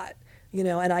a lot.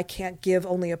 And I can't give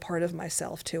only a part of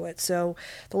myself to it. So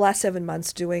the last 7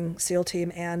 months doing SEAL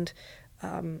Team and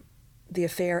The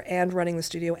Affair and running the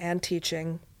studio and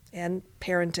teaching and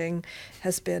parenting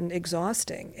has been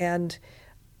exhausting. And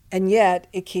yet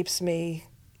it keeps me,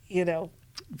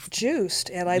 juiced.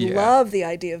 And I love the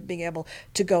idea of being able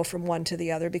to go from one to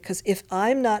the other, because if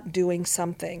I'm not doing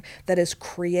something that is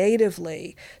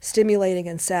creatively stimulating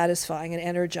and satisfying and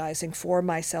energizing for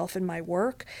myself and my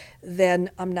work, then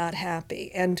I'm not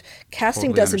happy. And casting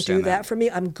Totally doesn't do understand that that. for me.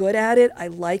 I'm good at it. I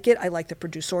like it. I like the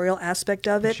producerial aspect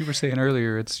of it. As you were saying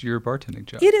earlier, it's your bartending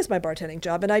job. It is my bartending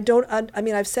job. And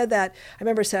I've said that, I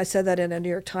remember I said that in a New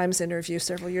York Times interview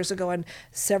several years ago, and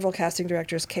several casting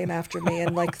directors came after me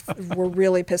and were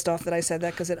really pissed off that I said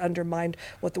that because it undermined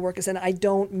what the work is. And I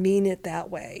don't mean it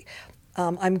that way.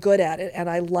 I'm good at it, and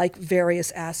I like various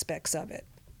aspects of it.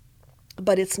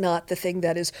 But it's not the thing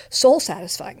that is soul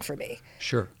satisfying for me.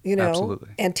 Sure, Absolutely. absolutely.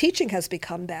 And teaching has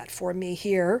become that for me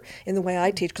here in the way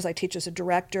I teach, because I teach as a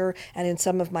director, and in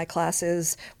some of my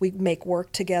classes we make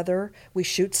work together, we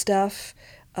shoot stuff,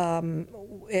 and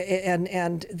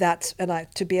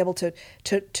to be able to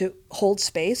hold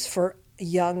space for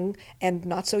young and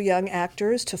not so young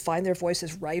actors to find their voice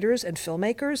as writers and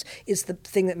filmmakers is the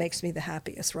thing that makes me the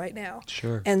happiest right now.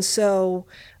 Sure. And so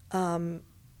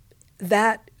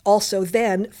that also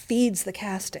then feeds the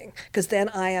casting, because then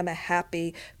I am a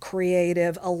happy,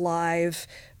 creative, alive,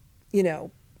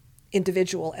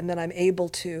 individual, and then I'm able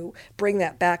to bring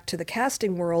that back to the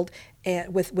casting world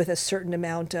and with a certain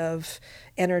amount of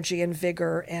energy and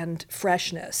vigor and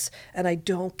freshness. And I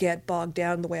don't get bogged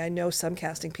down the way I know some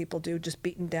casting people do, just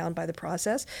beaten down by the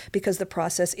process, because the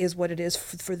process is what it is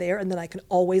for there, and then I can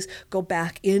always go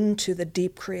back into the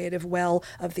deep creative well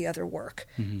of the other work,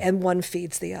 and one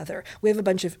feeds the other. We have a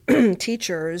bunch of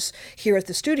teachers here at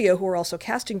the studio who are also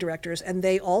casting directors, and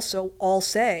they also all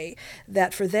say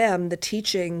that for them, the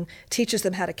teaching teaches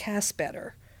them how to cast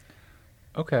better.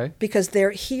 Okay. Because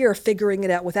they're here figuring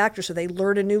it out with actors, so they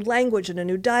learn a new language and a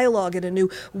new dialogue and a new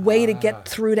way to get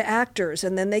through to actors,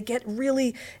 and then they get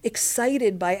really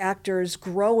excited by actors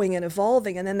growing and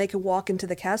evolving, and then they can walk into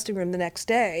the casting room the next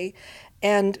day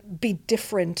and be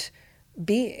different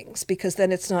beings, because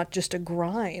then it's not just a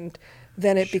grind.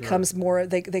 Then it becomes more,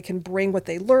 they can bring what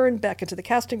they learned back into the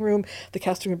casting room. The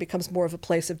casting room becomes more of a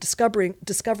place of discovery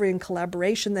and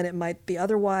collaboration than it might be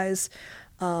otherwise.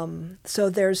 So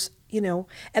there's,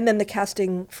 and then the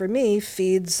casting for me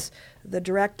feeds the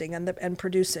directing and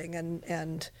producing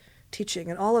and teaching,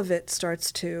 and all of it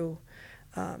starts to,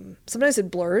 sometimes it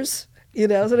blurs,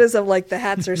 sometimes I'm like the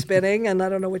hats are spinning and I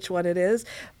don't know which one it is,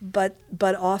 but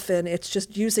often it's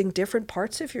just using different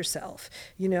parts of yourself,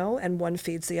 and one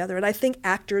feeds the other. And I think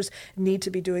actors need to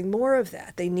be doing more of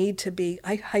that. They need to be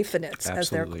hyphenates,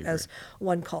 as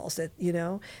one calls it,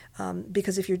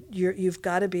 because if you've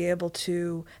got to be able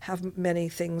to have many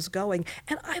things going.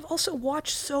 And I've also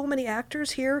watched so many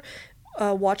actors here,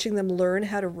 watching them learn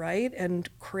how to write and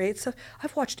create stuff.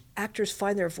 I've watched actors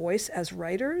find their voice as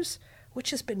writers,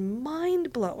 which has been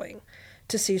mind-blowing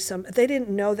to see they didn't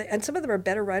know that, and some of them are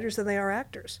better writers than they are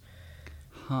actors.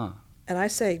 Huh. And I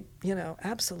say,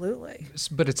 absolutely.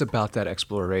 But it's about that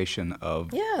exploration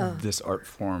of this art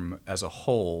form as a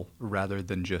whole rather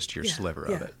than just your sliver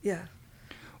of it. Yeah.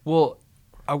 Well,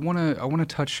 I want to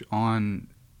touch on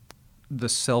the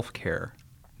self-care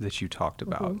that you talked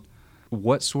about.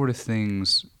 What sort of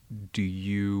things do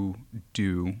you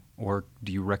do, or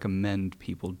do you recommend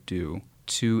people do,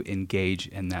 to engage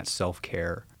in that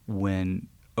self-care when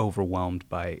overwhelmed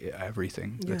by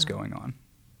everything that's going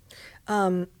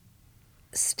on?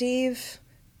 Steve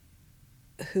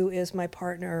who is my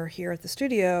partner here at the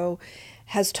studio,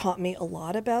 has taught me a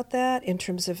lot about that in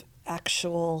terms of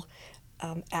actual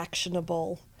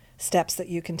actionable steps that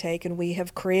you can take. And we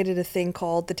have created a thing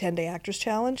called the 10-Day Actors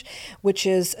Challenge, which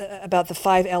is about the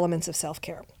 5 elements of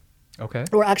self-care. Okay.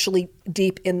 We're actually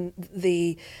deep in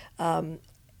the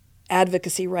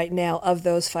advocacy right now of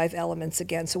those 5 elements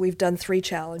again. So we've done 3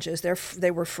 challenges.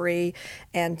 They were free,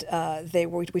 and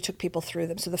we took people through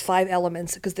them. So the 5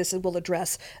 elements, because this will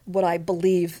address what I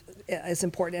believe is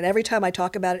important. And every time I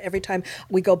talk about it, every time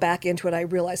we go back into it, I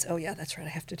realize, oh yeah, that's right, I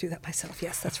have to do that myself.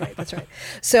 Yes, that's right, that's right.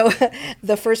 So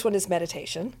the first one is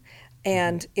meditation,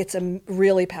 and it's a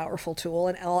really powerful tool,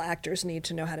 and all actors need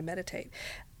to know how to meditate.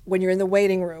 When you're in the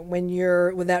waiting room,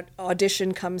 when that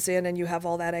audition comes in and you have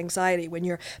all that anxiety, when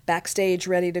you're backstage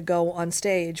ready to go on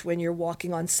stage, when you're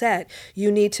walking on set,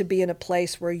 you need to be in a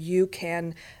place where you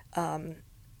can,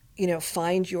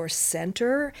 find your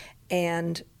center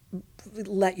and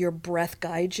let your breath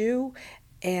guide you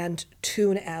and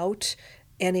tune out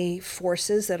any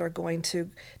forces that are going to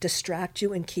distract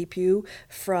you and keep you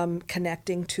from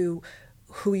connecting to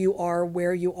who you are,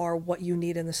 where you are, what you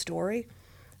need in the story.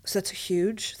 So that's a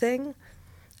huge thing,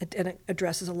 and it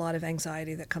addresses a lot of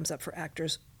anxiety that comes up for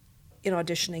actors in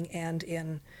auditioning and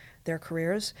in their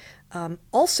careers.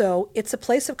 Also, it's a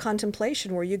place of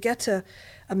contemplation where you get to,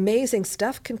 amazing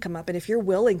stuff can come up, and if you're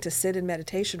willing to sit in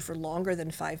meditation for longer than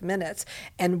 5 minutes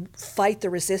and fight the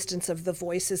resistance of the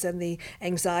voices and the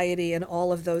anxiety and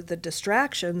all of the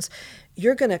distractions,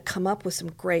 you're going to come up with some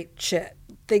great shit.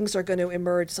 Things are going to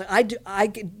emerge. So I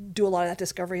do a lot of that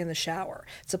discovery in the shower.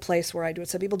 It's a place where I do it.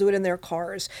 Some people do it in their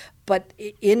cars. But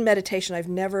in meditation, I've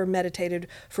never meditated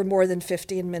for more than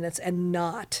 15 minutes and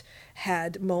not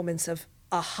had moments of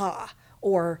aha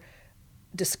or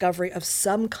discovery of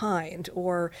some kind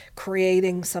or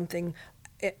creating something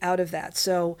out of that.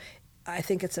 So I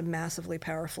think it's a massively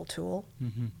powerful tool.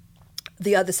 Mm-hmm.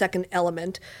 The second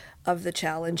element of the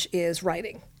challenge is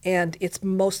writing. And it's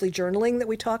mostly journaling that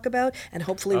we talk about, and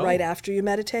hopefully right after you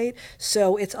meditate.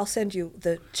 So I'll send you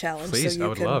the challenge. Please, so I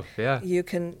would love, yeah. You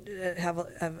can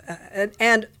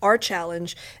and our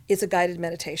challenge is a guided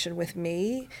meditation with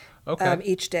me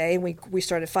each day. And we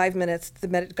start at 5 minutes,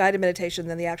 guided meditation,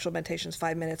 then the actual meditation is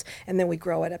 5 minutes, and then we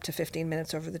grow it up to 15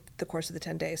 minutes over the course of the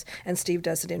 10 days. And Steve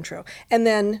does an intro. And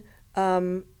then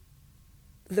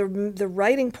the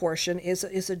writing portion is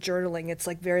a journaling. It's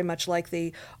like very much like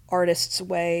the Artist's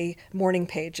Way morning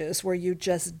pages, where you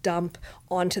just dump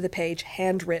onto the page,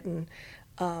 handwritten,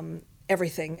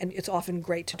 everything. And it's often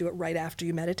great to do it right after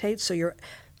you meditate. So you're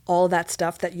all that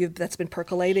stuff that's been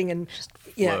percolating and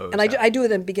And I do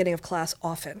it in the beginning of class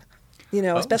often,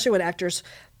 especially when actors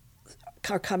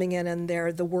are coming in and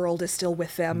the world is still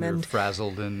with them and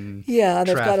frazzled and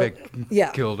traffic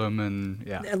killed them and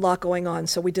a lot going on.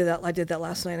 So we did that. I did that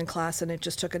last night in class, and it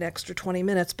just took an extra 20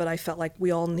 minutes, but I felt like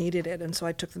we all needed it, and so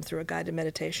I took them through a guided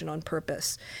meditation on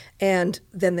purpose, and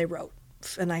then they wrote.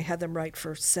 And I had them write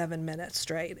for 7 minutes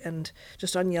straight, and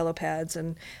just on yellow pads,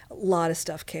 and a lot of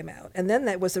stuff came out. And then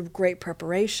that was a great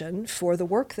preparation for the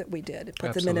work that we did. It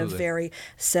put them in a very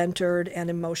centered and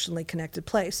emotionally connected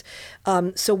place.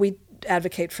 So we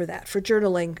advocate for that, for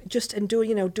journaling,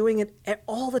 doing it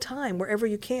all the time, wherever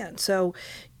you can. So,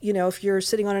 if you're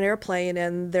sitting on an airplane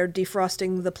and they're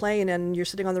defrosting the plane and you're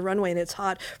sitting on the runway and it's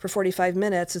hot for 45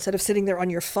 minutes, instead of sitting there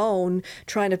on your phone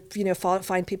trying to,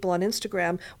 find people on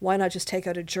Instagram, why not just take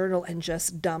out a journal and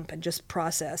just dump and just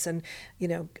process and,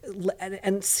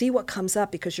 and see what comes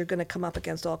up, because you're going to come up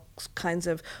against all kinds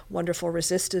of wonderful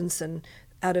resistance, and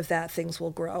out of that things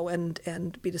will grow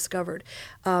and be discovered.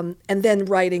 And then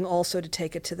writing also to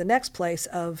take it to the next place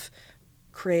of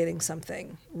creating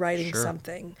something, writing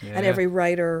something. Yeah. And every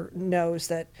writer knows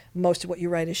that most of what you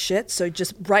write is shit, so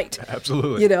just write.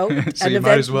 Absolutely. So and you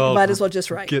might as well just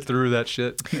write. Get through that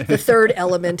shit. The third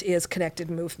element is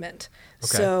connected movement.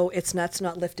 Okay. So it's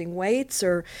not lifting weights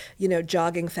or,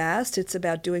 jogging fast. It's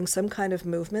about doing some kind of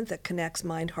movement that connects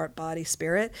mind, heart, body,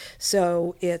 spirit.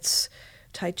 So it's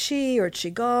Tai Chi or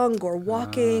Qigong or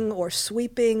walking or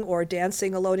sweeping or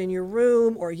dancing alone in your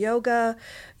room or yoga,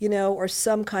 or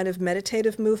some kind of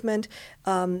meditative movement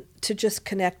to just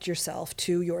connect yourself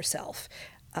to yourself.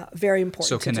 Very important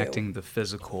So to connecting do. the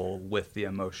physical with the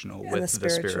emotional, And with the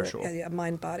spiritual. Yeah,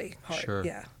 mind, body, heart. Sure.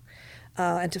 Yeah.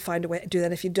 And to find a way to do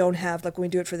that. If you don't have, like when we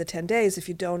do it for the 10 days, if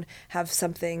you don't have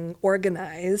something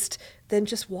organized, then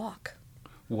just walk.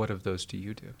 What of those do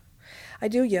you do? I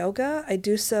do yoga. I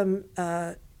do some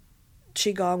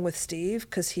Qigong with Steve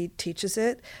because he teaches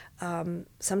it.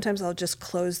 Sometimes I'll just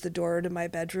close the door to my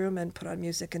bedroom and put on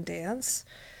music and dance,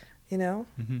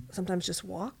 Mm-hmm. Sometimes just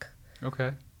walk.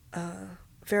 Okay.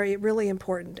 really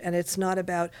important. And it's not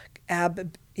about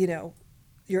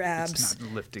your abs. It's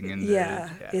not lifting in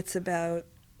It's about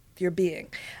your being.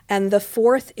 And the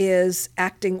fourth is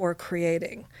acting or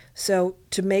creating. So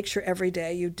to make sure every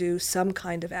day you do some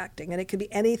kind of acting. And it could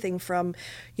be anything from,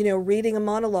 reading a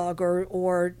monologue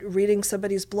or reading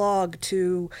somebody's blog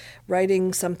to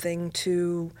writing something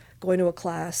to going to a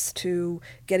class to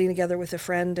getting together with a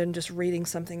friend and just reading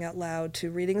something out loud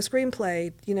to reading a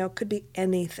screenplay. It could be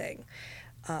anything.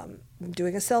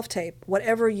 Doing a self-tape,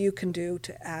 whatever you can do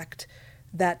to act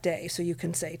that day so you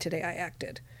can say, today I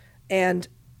acted. And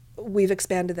we've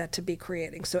expanded that to be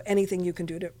creating. So anything you can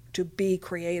do to be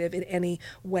creative in any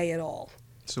way at all.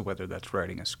 So whether that's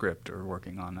writing a script or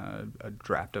working on a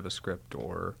draft of a script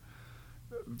or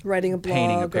writing a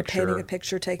blog or painting a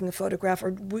picture, taking a photograph,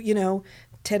 or,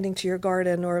 tending to your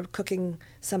garden or cooking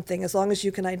something, as long as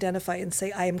you can identify and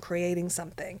say, I am creating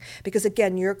something. Because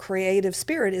again, your creative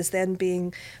spirit is then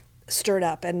being stirred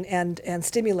up and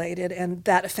stimulated, and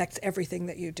that affects everything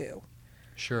that you do.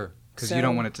 Sure. Because you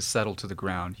don't want it to settle to the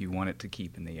ground. You want it to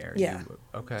keep in the air. Yeah.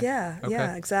 Okay.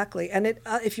 Yeah, exactly. And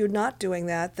if you're not doing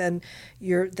that, then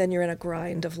you're in a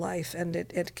grind of life, and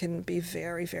it can be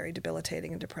very, very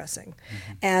debilitating and depressing.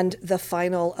 Mm-hmm. And the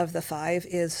final of the 5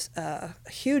 is a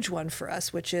huge one for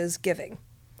us, which is giving.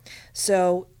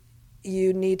 So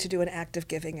you need to do an act of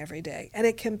giving every day. And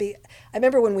it can be, I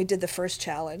remember when we did the first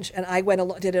challenge, and I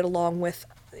did it along with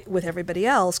everybody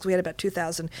else, because we had about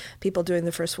 2,000 people doing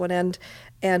the first one, and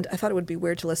I thought it would be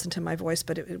weird to listen to my voice,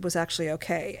 but it was actually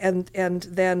okay. And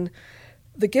then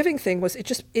the giving thing was,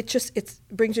 it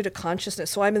brings you to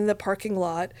consciousness. So I'm in the parking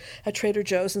lot at Trader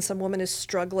Joe's, and some woman is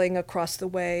struggling across the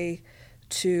way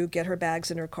to get her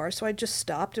bags in her car. So I just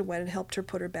stopped and went and helped her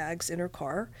put her bags in her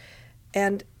car.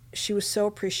 And she was so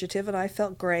appreciative, and I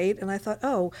felt great. And I thought,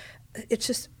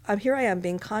 here I am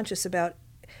being conscious about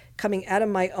coming out of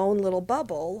my own little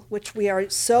bubble, which we are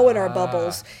so in our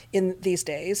bubbles in these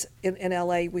days. In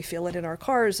LA, we feel it in our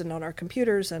cars and on our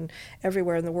computers, and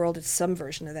everywhere in the world it's some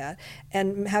version of that.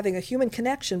 And having a human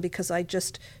connection, because I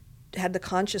just had the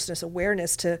consciousness,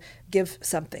 awareness to give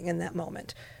something in that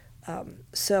moment.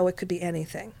 So it could be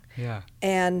anything. Yeah.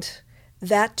 And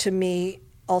that, to me,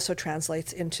 also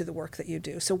translates into the work that you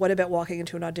do. So what about walking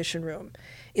into an audition room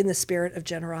in the spirit of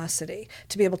generosity,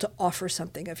 to be able to offer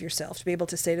something of yourself, to be able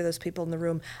to say to those people in the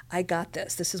room, I got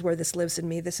this. This is where this lives in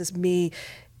me. This is me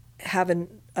having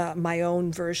my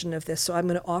own version of this. So I'm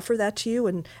going to offer that to you,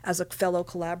 and as a fellow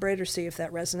collaborator, see if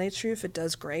that resonates for you. If it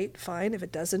does, great, fine. If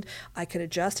it doesn't, I can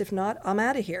adjust. If not, I'm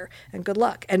out of here, and good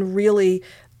luck. And really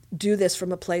do this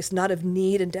from a place not of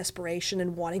need and desperation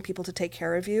and wanting people to take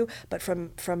care of you, but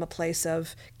from a place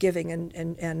of giving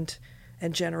and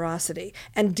generosity,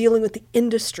 and dealing with the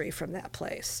industry from that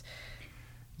place.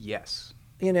 Yes.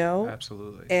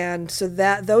 Absolutely. And so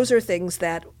those are things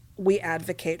that we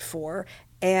advocate for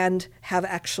and have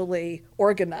actually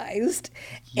organized,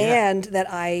 and that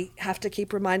I have to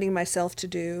keep reminding myself to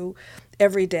do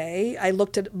every day. I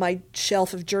looked at my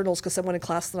shelf of journals, because someone in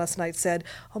class last night said,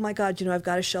 oh my God, I've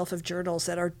got a shelf of journals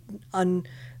that are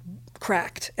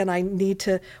uncracked, and I need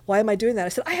to, why am I doing that? I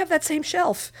said, I have that same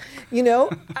shelf, and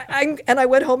I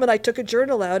went home and I took a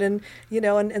journal out and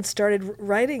started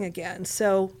writing again.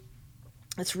 So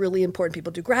it's really important.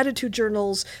 People do gratitude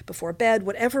journals before bed,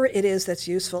 whatever it is that's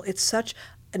useful. It's such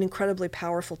an incredibly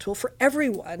powerful tool for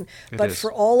everyone, but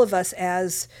for all of us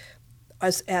as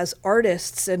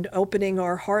artists, and opening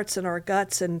our hearts and our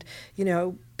guts, and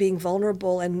being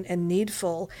vulnerable and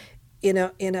needful in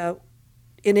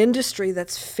an industry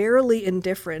that's fairly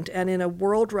indifferent, and in a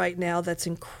world right now that's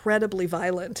incredibly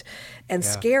violent and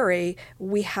scary.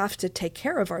 We have to take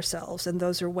care of ourselves, and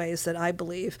those are ways that I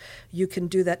believe you can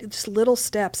do that. Just little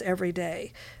steps every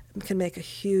day can make a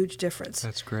huge difference.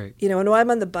 That's great. And when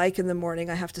I'm on the bike in the morning,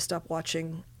 I have to stop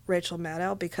watching Rachel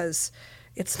Maddow, because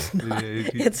it's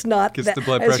not gets that, the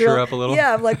blood pressure up a little.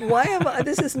 Yeah, I'm like, why am I?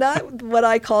 This is not what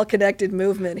I call connected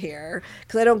movement here,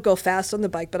 because I don't go fast on the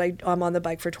bike, but I'm on the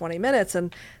bike for 20 minutes,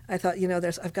 and I thought,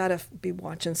 I've got to be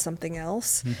watching something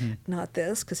else, not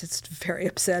this, because it's very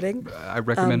upsetting. I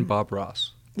recommend Bob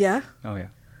Ross. Yeah. Oh yeah,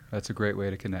 that's a great way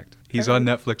to connect. He's on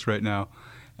Netflix right now,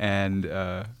 and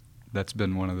that's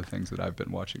been one of the things that I've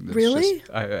been watching. Really?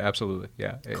 Absolutely,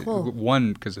 yeah. Cool.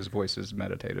 One, because his voice is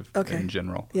meditative in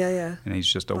general. Yeah. And he's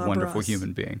just a Bob wonderful Ross.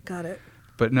 human being. Got it.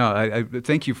 But no, I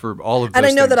thank you for all of those And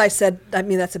I know things. that I said,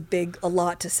 that's a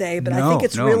lot to say, but I think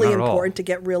it's really important to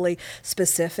get really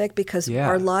specific, because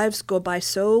our lives go by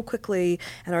so quickly,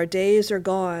 and our days are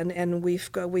gone, and we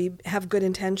have good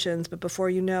intentions, but before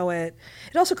you know it,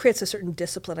 it also creates a certain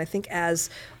discipline. I think as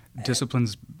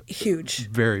Discipline's Huge.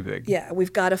 very big. Yeah,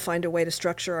 we've got to find a way to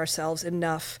structure ourselves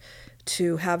enough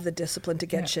to have the discipline to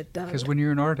get shit done. Because when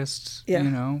you're an artist, Yeah. you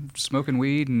know, smoking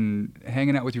weed and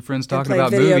hanging out with your friends talking playing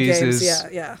about video movies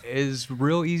games, is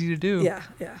real easy to do. Yeah,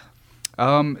 yeah.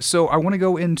 So I want to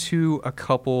go into a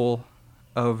couple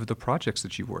of the projects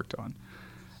that you've worked on.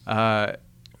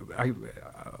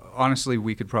 Honestly,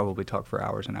 we could probably talk for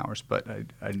hours and hours, but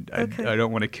I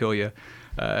don't want to kill you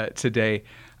today.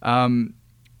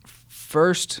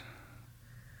 First,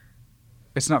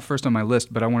 it's not first on my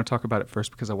list, but I want to talk about it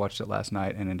first because I watched it last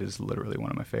night, and it is literally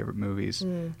one of my favorite movies,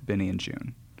 Benny and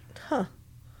June. Huh.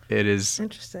 It is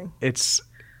Interesting.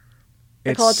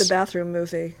 I call it the bathroom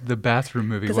movie. The bathroom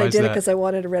movie. Because Why I is did it that? because I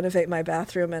wanted to renovate my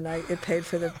bathroom, and it paid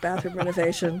for the bathroom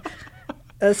renovation.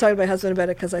 I was talking to my husband about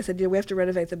it because I said, we have to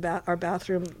renovate our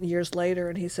bathroom years later,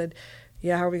 and he said,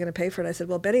 yeah, how are we going to pay for it? I said,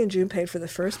 well, Benny and June paid for the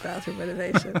first bathroom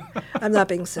renovation. I'm not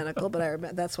being cynical,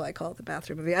 but that's why I call it the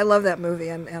bathroom movie. I love that movie,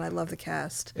 and I love the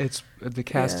cast. The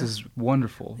cast is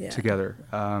wonderful Yeah. together.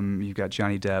 You've got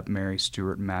Johnny Depp, Mary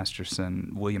Stuart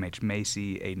Masterson, William H.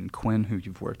 Macy, Aidan Quinn, who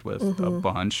you've worked with a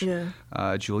bunch, Yeah.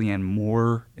 Julianne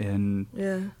Moore in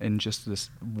just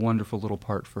this wonderful little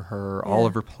part for her,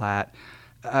 Oliver Platt.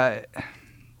 I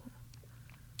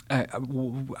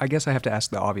guess I have to ask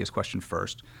the obvious question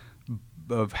first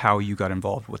of how you got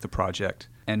involved with the project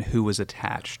and who was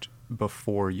attached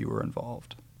before you were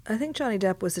involved. I think Johnny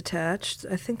Depp was attached.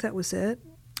 I think that was it.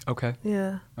 Okay.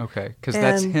 Yeah. Okay, because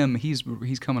that's him. He's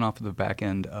coming off of the back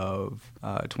end of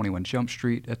 21 Jump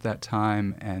Street at that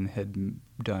time and had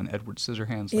done Edward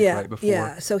Scissorhands right before.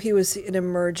 Yeah, so he was an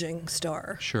emerging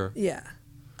star. Sure. Yeah.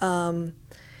 And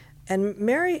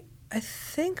Mary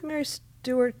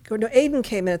Stewart, Aidan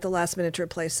came in at the last minute to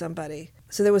replace somebody.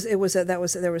 So there was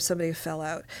somebody who fell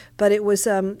out, but it was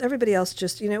everybody else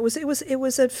just it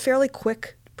was a fairly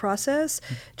quick process.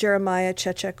 Jeremiah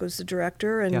Chechek was the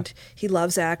director, and he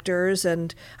loves actors,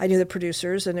 and I knew the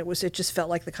producers, and it just felt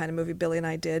like the kind of movie Billy and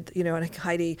I did, and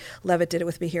Heidi Levitt did it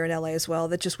with me here in LA as well.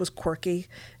 That just was quirky,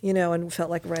 and felt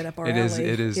like right up our alley.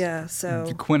 It is. Yeah. So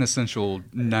the quintessential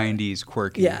 '90s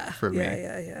quirky for me.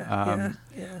 Yeah.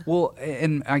 Well,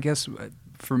 and I guess.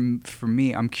 For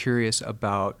me, I'm curious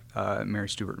about Mary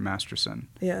Stuart Masterson.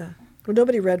 Yeah. Well,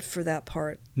 nobody read for that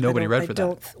part. Nobody read for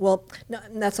that? Well, no,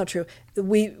 that's not true.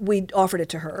 We offered it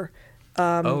to her.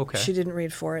 Okay. She didn't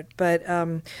read for it. But,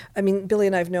 Billy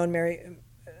and I have known Mary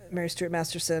Stuart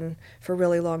Masterson for a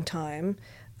really long time.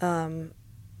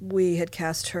 We had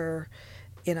cast her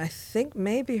in, I think,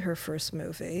 maybe her first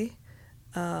movie.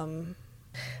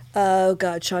 Oh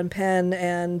God, Sean Penn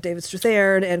and David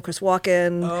Strathairn and Chris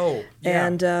Walken. Oh, yeah.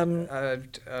 And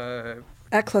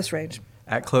At Close Range.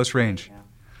 At Close Range.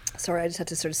 Sorry, I just had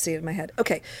to sort of see it in my head.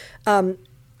 Okay.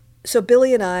 So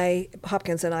Billy and I,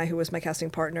 Hopkins and I, who was my casting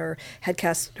partner, had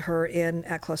cast her in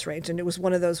At Close Range. And it was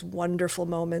one of those wonderful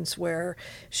moments where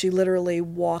she literally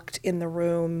walked in the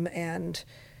room and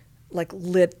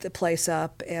lit the place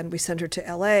up. And we sent her to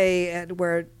L.A., and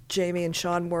where Jamie and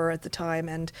Sean were at the time.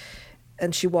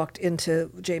 And she walked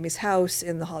into Jamie's house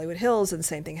in the Hollywood Hills, and the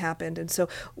same thing happened. And so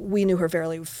we knew her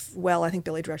very well. I think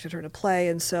Billy directed her in a play,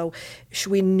 and so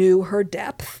we knew her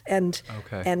depth and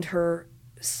her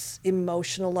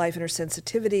emotional life and her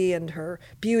sensitivity and her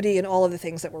beauty and all of the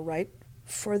things that were right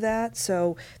for that.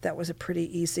 So that was a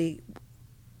pretty easy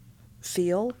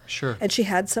feel. Sure. And she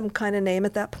had some kind of name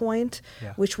at that point,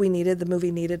 which we needed. The movie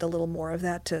needed a little more of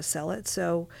that to sell it.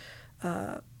 So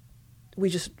we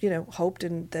just, hoped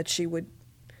that she would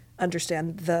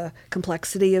understand the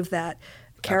complexity of that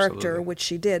character, Absolutely. which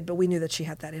she did, but we knew that she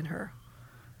had that in her.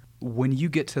 When you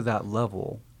get to that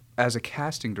level, as a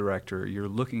casting director, you're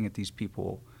looking at these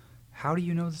people. How do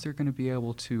you know that they're going to be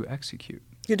able to execute?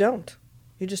 You don't.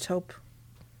 You just hope.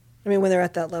 When they're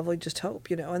at that level, you just hope,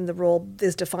 and the role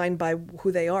is defined by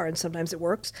who they are, and sometimes it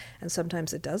works, and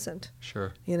sometimes it doesn't.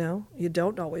 Sure. You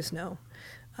don't always know.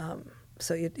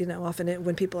 So often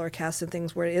when people are cast in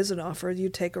things where it is an offer, you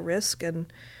take a risk,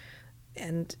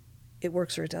 and it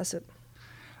works or it doesn't.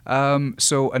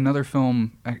 So another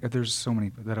film. There's so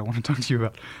many that I want to talk to you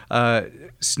about.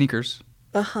 Sneakers.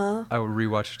 I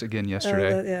rewatched again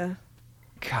yesterday. Yeah.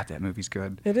 God, that movie's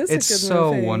good. It is. It's a good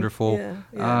so movie. wonderful.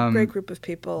 Yeah. Great group of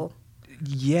people.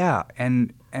 Yeah,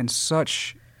 and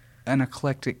such an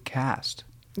eclectic cast.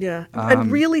 Yeah,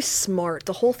 and really smart.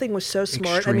 The whole thing was so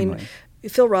smart. Extremely.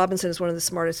 Phil Robinson is one of the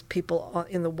smartest people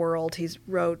in the world. He's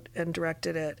wrote and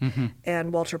directed it.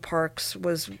 And Walter Parks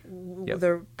was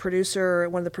the producer,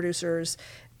 one of the producers,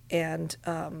 and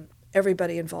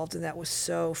everybody involved in that was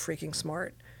so freaking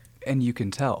smart. And you can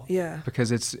tell. Yeah.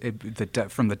 Because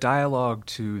from the dialogue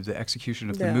to the execution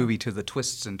of the movie to the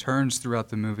twists and turns throughout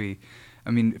the movie.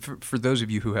 I mean, for those of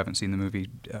you who haven't seen the movie,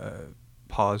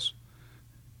 pause,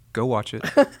 go watch it,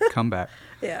 come back.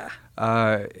 Yeah.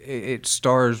 It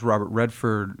stars Robert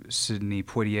Redford, Sidney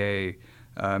Poitier,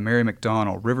 Mary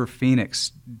McDonnell, River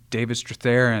Phoenix, David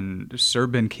Strathairn, Sir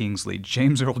Ben Kingsley,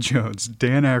 James Earl Jones,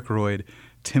 Dan Aykroyd,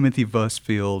 Timothy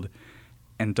Busfield,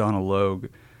 and Donna Logue.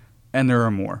 And there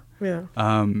are more. Yeah.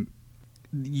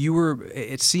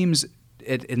 It seems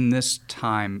in this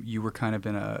time you were kind of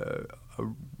in a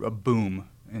boom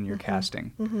in your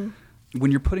casting. Mm-hmm.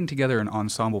 When you're putting together an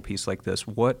ensemble piece like this,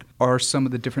 what are some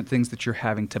of the different things that you're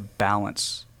having to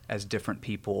balance as different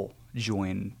people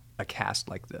join a cast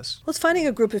like this? Well, it's finding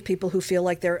a group of people who feel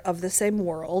like they're of the same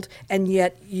world and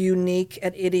yet unique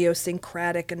and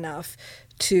idiosyncratic enough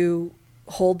to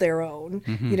hold their own.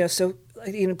 Mm-hmm. So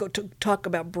go to talk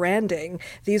about branding.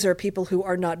 These are people who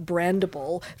are not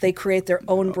brandable. They create their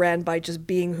own brand by just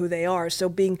being who they are. So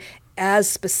being as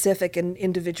specific and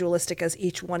individualistic as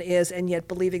each one is, and yet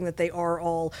believing that they are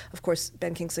all, of course,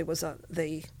 Ben Kingsley was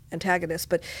the antagonist,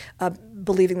 but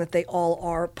believing that they all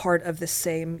are part of the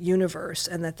same universe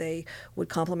and that they would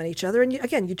complement each other. And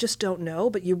again, you just don't know,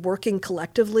 but you're working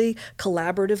collectively,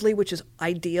 collaboratively, which is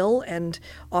ideal and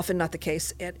often not the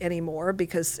case anymore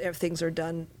because things are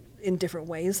done in different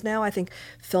ways now. I think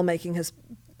filmmaking has,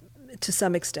 to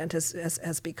some extent,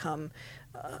 has become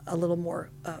a little more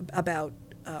about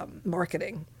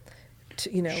marketing.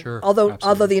 Sure, although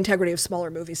the integrity of smaller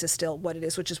movies is still what it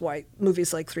is, which is why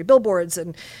movies like Three Billboards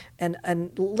and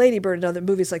Lady Bird and other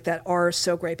movies like that are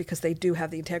so great because they do have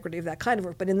the integrity of that kind of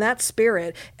work. But in that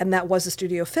spirit, and that was a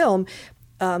studio film,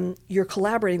 you're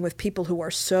collaborating with people who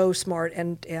are so smart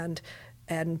and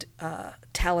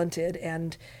talented,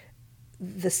 and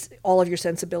all of your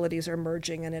sensibilities are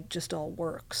merging, and it just all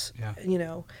works.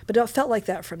 Yeah. But it felt like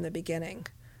that from the beginning.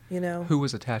 Who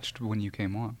was attached when you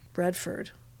came on?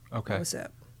 Redford. Okay.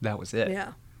 That was it.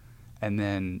 Yeah. And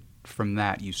then from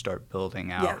that, you start building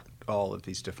out all of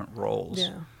these different roles.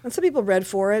 Yeah. And some people read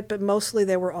for it, but mostly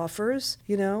they were offers,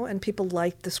 and people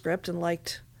liked the script and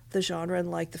liked the genre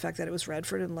and liked the fact that it was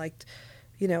Redford and liked,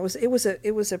 it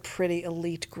was a pretty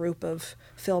elite group of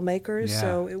filmmakers. Yeah.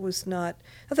 So it was not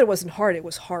that it wasn't hard. It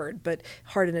was hard, but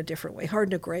hard in a different way, hard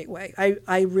in a great way.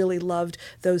 I really loved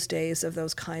those days of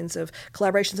those kinds of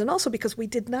collaborations, and also because we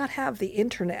did not have the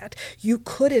internet, you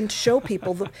couldn't show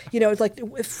people. It's like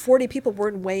if 40 people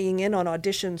weren't weighing in on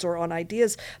auditions or on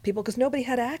ideas, because nobody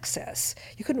had access.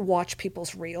 You couldn't watch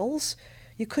people's reels.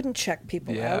 You couldn't check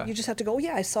people out. You just have to go,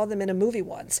 I saw them in a movie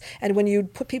once. And when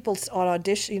you'd put people on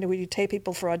audition, when you tape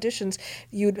people for auditions,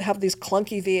 you'd have these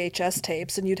clunky VHS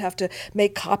tapes, and you'd have to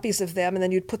make copies of them, and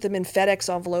then you'd put them in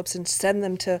FedEx envelopes and send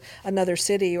them to another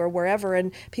city or wherever.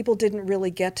 And people didn't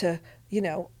really get to,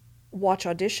 watch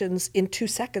auditions in 2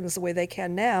 seconds the way they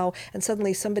can now, and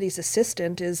suddenly somebody's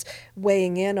assistant is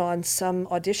weighing in on some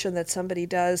audition that somebody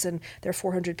does, and there are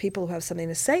 400 people who have something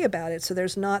to say about it. So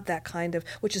there's not that kind of,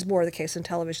 which is more the case in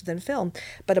television than film,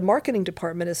 but a marketing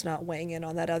department is not weighing in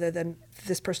on that other than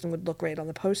this person would look great on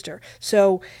the poster.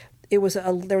 So there was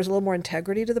a little more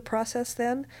integrity to the process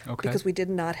then, because we did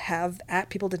not have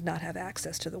people did not have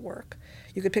access to the work.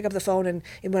 You could pick up the phone and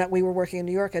when we were working in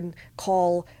New York and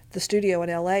call the studio in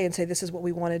LA and say, this is what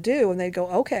we want to do, and they'd go,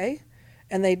 okay,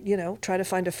 and they'd try to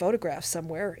find a photograph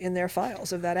somewhere in their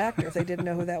files of that actor if they didn't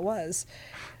know who that was.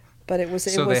 But it was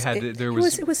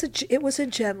a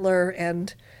gentler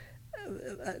and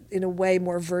in a way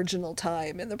more virginal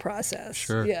time in the process.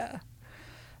 Sure. Yeah.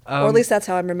 Or at least that's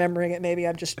how I'm remembering it. Maybe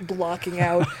I'm just blocking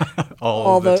out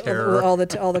all the terror, all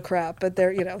the crap. But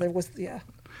there was.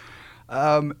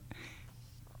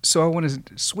 So I want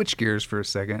to switch gears for a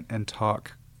second and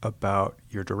talk about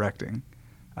your directing.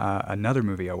 Another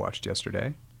movie I watched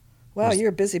yesterday. Wow, you're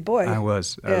a busy boy. I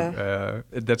was. Yeah.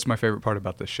 That's my favorite part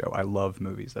about this show. I love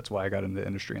movies. That's why I got into the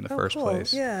industry in the first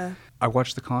place. Yeah. I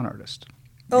watched The Con Artist.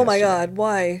 Oh my God,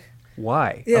 why?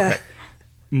 Why? Yeah. Okay.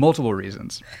 Multiple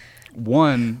reasons.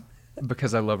 One,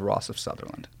 because I love Rossif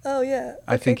Sutherland. Oh, yeah.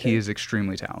 I think he is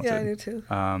extremely talented. Yeah, I do too.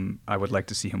 I would like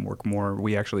to see him work more.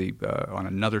 We actually, on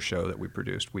another show that we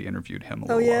produced, we interviewed him a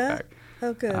little while back.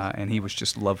 Oh, good. And he was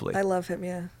just lovely. I love him,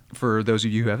 yeah. For those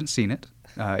of you who haven't seen it,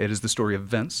 it is the story of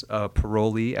Vince, a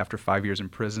parolee after 5 years in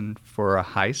prison for a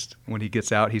heist. When he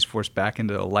gets out, he's forced back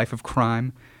into a life of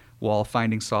crime while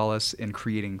finding solace in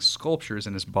creating sculptures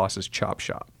in his boss's chop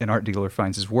shop. An art dealer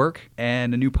finds his work,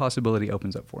 and a new possibility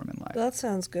opens up for him in life. That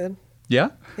sounds good. Yeah?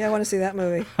 Yeah, I want to see that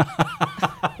movie.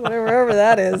 Wherever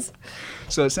that is.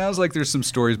 So it sounds like there's some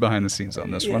stories behind the scenes on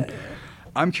this one.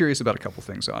 I'm curious about a couple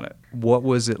things on it. What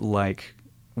was it like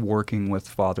working with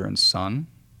father and son.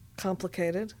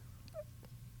 Complicated.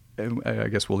 I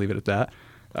guess we'll leave it at that.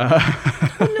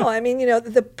 Well, no, I mean,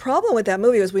 the problem with that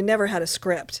movie was we never had a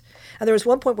script. And there was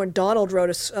one point when Donald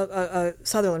wrote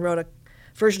Sutherland wrote a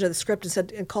version of the script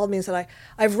and called me and said,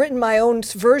 I've written my own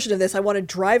version of this. I want to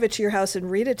drive it to your house and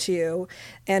read it to you.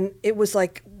 And it was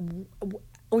like,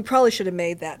 we probably should have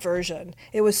made that version.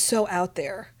 It was so out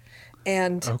there.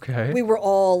 And we were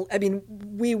all, I mean,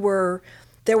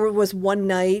 there was one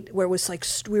night where it was like,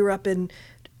 we were up in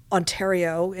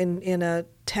Ontario in a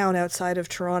town outside of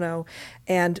Toronto,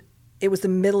 and it was the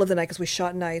middle of the night because we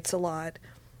shot nights a lot,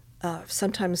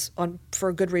 sometimes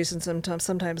for good reasons,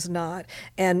 sometimes not.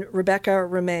 And Rebecca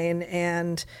Romaine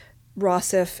and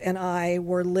Rossif and I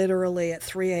were literally at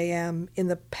 3 a.m. in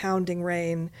the pounding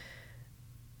rain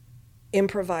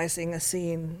improvising a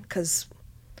scene because,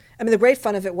 I mean, the great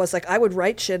fun of it was like I would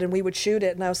write shit and we would shoot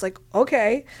it, and I was like,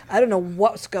 okay, I don't know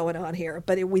what's going on here,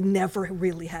 but we never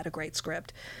really had a great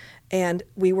script. And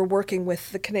we were working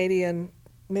with the Canadian,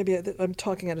 maybe I'm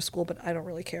talking out of school, but I don't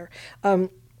really care.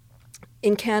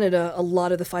 In Canada, a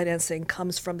lot of the financing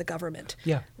comes from the government,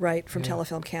 right, from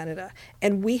Telefilm Canada.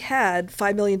 And we had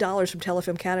 $5 million from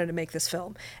Telefilm Canada to make this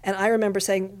film. And I remember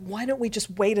saying, why don't we just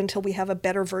wait until we have a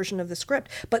better version of the script?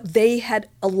 But they had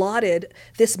allotted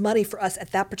this money for us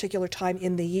at that particular time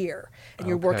in the year. And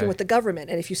you're working with the government.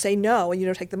 And if you say no and you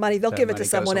don't take the money, they'll give it to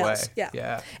someone else.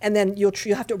 Yeah. And then you'll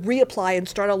have to reapply and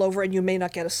start all over, and you may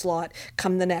not get a slot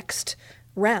come the next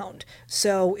round.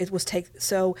 So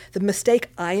so the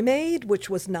mistake I made, which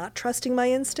was not trusting my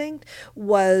instinct,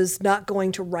 was not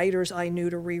going to writers I knew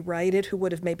to rewrite it, who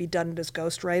would have maybe done it as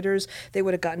ghostwriters. They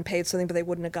would have gotten paid something, but they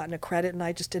wouldn't have gotten a credit, and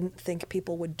I just didn't think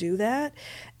people would do that.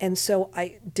 And so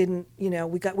I didn't,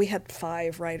 we had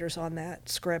 5 writers on that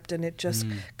script, and it just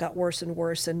got worse and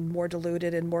worse and more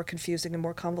diluted and more confusing and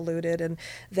more convoluted. And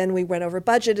then we went over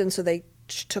budget, and so they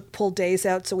pulled days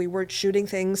out, so we weren't shooting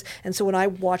things. And so when I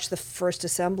watched the first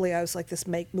assembly, I was like, this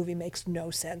movie makes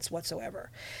no sense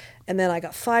whatsoever. And then I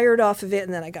got fired off of it,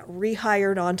 and then I got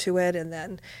rehired onto it, and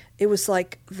then it was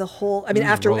like the whole, I mean,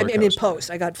 in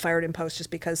post, I got fired in post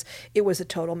just because it was a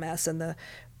total mess, and the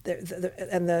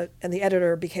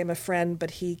editor became a friend,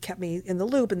 but he kept me in the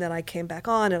loop, and then I came back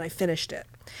on and I finished it.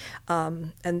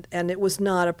 And it was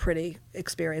not a pretty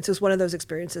experience. It was one of those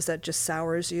experiences that just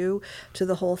sours you to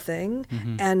the whole thing.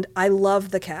 Mm-hmm. And I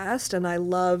loved the cast, and I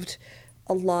loved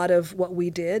a lot of what we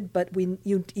did, but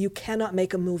you cannot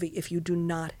make a movie if you do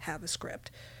not have a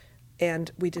script.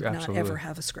 And we did not ever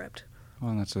have a script.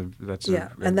 Well,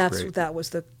 that was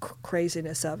the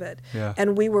craziness of it. Yeah.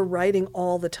 And we were writing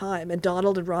all the time. And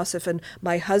Donald and Rossif and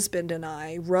my husband and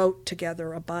I wrote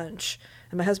together a bunch.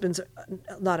 And my husband's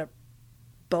not a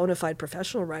bona fide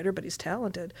professional writer, but he's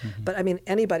talented. Mm-hmm. But I mean,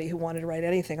 anybody who wanted to write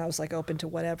anything, I was like open to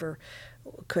whatever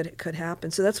could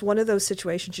happen. So that's one of those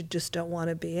situations you just don't want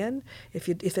to be in. If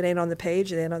it ain't on the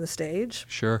page, it ain't on the stage.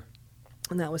 Sure.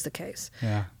 And that was the case.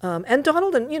 Yeah. And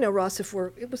Donald and,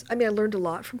 Rossif I learned a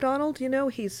lot from Donald.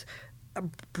 He's a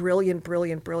brilliant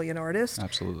artist.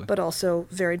 Absolutely. But also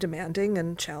very demanding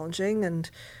and challenging. And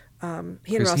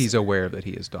because he's aware that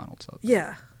he is Donald Sutherland.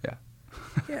 Yeah. Yeah.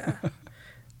 Yeah.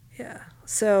 Yeah.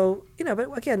 So,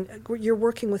 but again, you're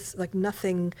working with like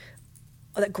nothing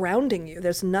that grounding you.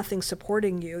 There's nothing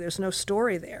supporting you. There's no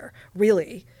story there,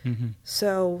 really. Mm-hmm.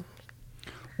 So.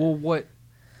 Well,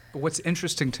 What's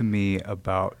interesting to me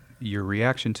about your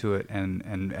reaction to it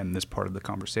and this part of the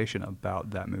conversation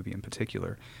about that movie in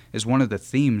particular is one of the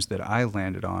themes that I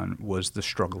landed on was the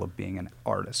struggle of being an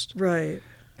artist. Right.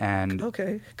 And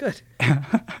okay, good.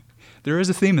 There is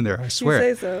a theme in there, I swear.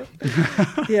 You say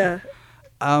so. Yeah.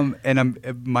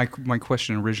 And my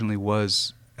question originally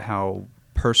was how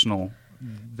personal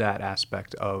that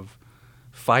aspect of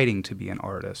fighting to be an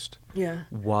artist. Yeah.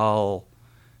 While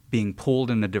being pulled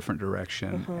in a different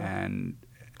direction. Uh-huh. And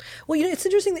well, it's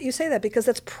interesting that you say that, because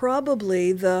that's probably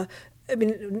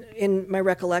in my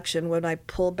recollection, when I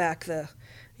pull back the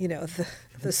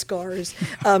scars,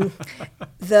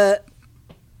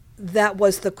 that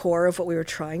was the core of what we were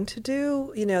trying to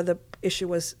do. The issue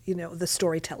was, the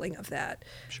storytelling of that.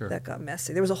 Sure. That got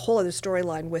messy. There was a whole other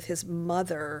storyline with his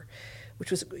mother, which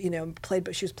was,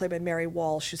 she was played by Mary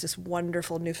Walsh. She's this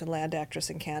wonderful Newfoundland actress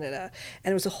in Canada.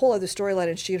 And it was a whole other storyline,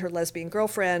 and she and her lesbian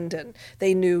girlfriend, and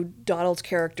they knew Donald's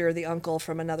character, the uncle,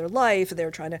 from another life, and they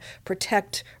were trying to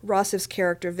protect Rossif's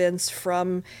character, Vince,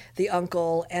 from the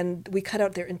uncle, and we cut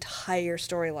out their entire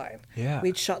storyline. Yeah.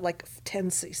 We'd shot like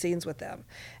 10 scenes with them.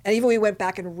 And even we went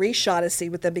back and reshot a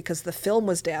scene with them because the film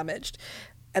was damaged,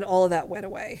 and all of that went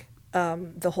away.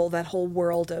 that whole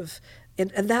world of.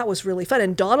 And that was really fun.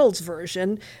 And Donald's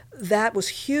version, that was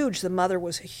huge. The mother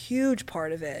was a huge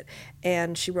part of it,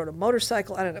 and she rode a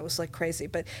motorcycle. I don't know, it was like crazy.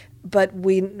 But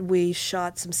we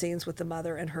shot some scenes with the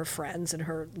mother and her friends and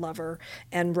her lover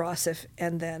and Rossif,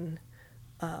 and then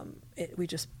we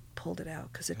just pulled it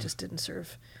out because it just didn't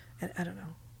serve. I don't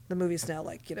know. The movie's now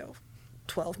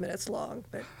 12 minutes long.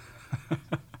 But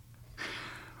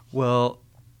well,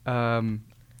 I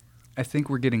think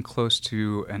we're getting close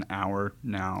to an hour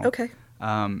now. Okay.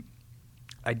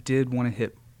 I did want to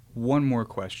hit one more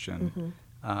question,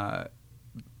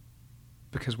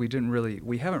 because we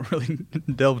haven't really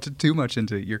delved too much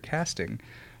into your casting.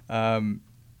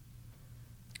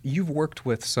 You've worked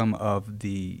with some of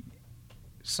the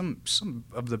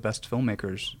best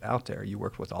filmmakers out there. You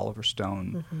worked with Oliver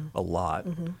Stone a lot.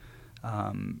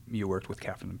 You worked with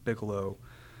Kathryn Bigelow,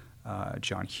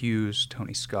 John Hughes,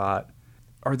 Tony Scott.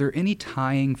 Are there any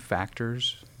tying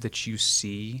factors that you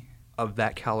see of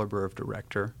that caliber of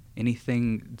director?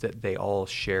 Anything that they all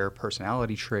share,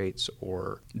 personality traits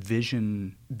or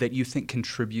vision, that you think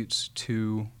contributes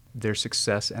to their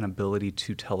success and ability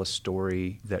to tell a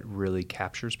story that really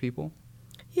captures people?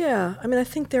 Yeah, I mean, I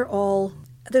think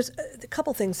there's a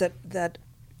couple things that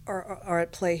are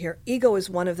at play here. Ego is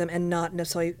one of them, and not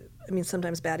necessarily, I mean,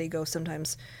 sometimes bad ego,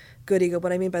 sometimes good ego.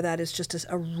 What I mean by that is just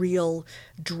a real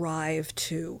drive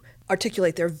to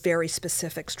articulate their very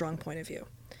specific, strong point of view.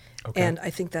 Okay. And I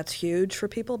think that's huge for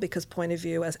people, because point of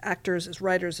view as actors, as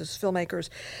writers, as filmmakers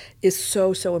is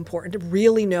so, so important to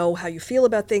really know how you feel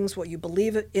about things, what you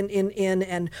believe in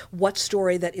and what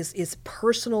story that is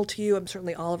personal to you. And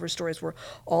certainly Oliver's stories were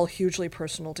all hugely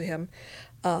personal to him.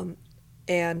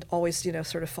 And always,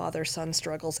 sort of father-son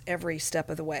struggles every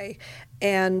step of the way.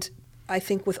 And I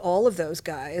think with all of those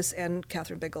guys, and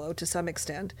Kathryn Bigelow to some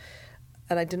extent,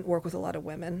 and I didn't work with a lot of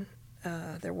women,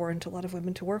 there weren't a lot of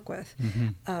women to work with.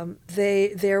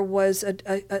 There was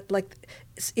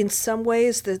in some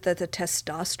ways that the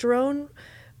testosterone,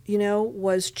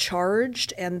 was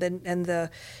charged, and the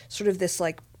sort of this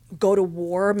go to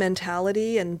war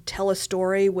mentality and tell a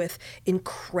story with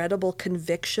incredible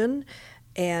conviction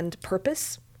and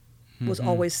purpose was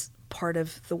always part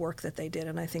of the work that they did.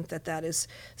 And I think that is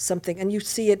something, and you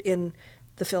see it in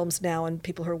the films now, and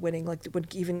people who are winning,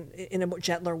 even in a more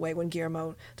gentler way, when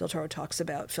Guillermo del Toro talks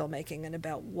about filmmaking and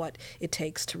about what it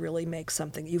takes to really make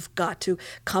something. You've got to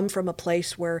come from a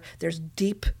place where there's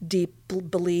deep, deep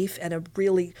belief and a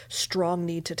really strong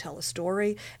need to tell a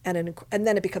story, and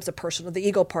then it becomes a personal. The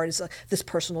ego part is this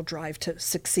personal drive to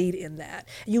succeed in that.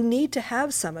 You need to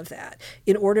have some of that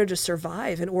in order to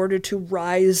survive, in order to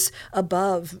rise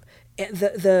above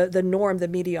the norm, the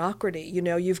mediocrity.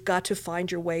 You've got to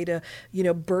find your way to,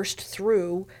 burst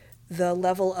through the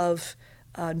level of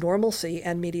normalcy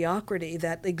and mediocrity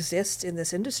that exists in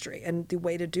this industry. And the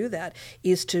way to do that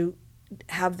is to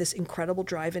have this incredible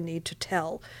drive and need to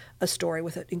tell a story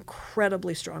with an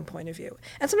incredibly strong point of view.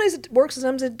 And sometimes it works,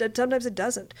 and sometimes it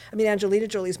doesn't. I mean, Angelina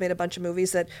Jolie's made a bunch of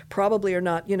movies that probably are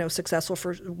not, successful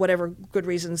for whatever good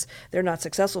reasons they're not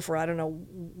successful for. I don't know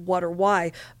what or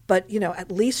why, but, at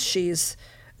least she's,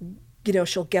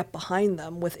 she'll get behind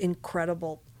them with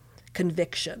incredible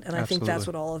conviction. And I think that's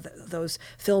what all of those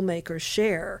filmmakers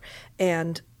share.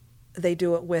 And they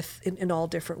do it in all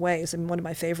different ways. And one of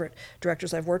my favorite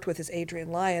directors I've worked with is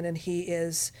Adrian Lyne, and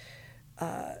he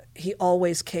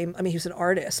always came, he was an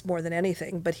artist more than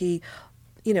anything, but he,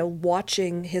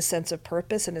 watching his sense of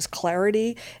purpose and his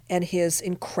clarity and his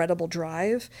incredible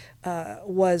drive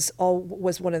was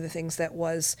one of the things that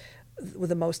was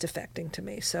the most affecting to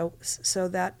me. So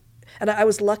that, and I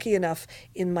was lucky enough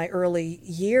in my early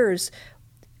years.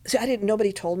 So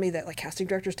nobody told me that casting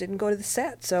directors didn't go to the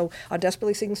set. So on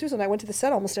Desperately Seeking Susan, I went to the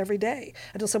set almost every day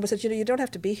until someone said, you don't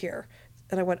have to be here.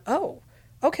 And I went, oh,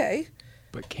 okay.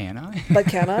 But can I? But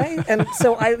can I? And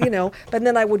so but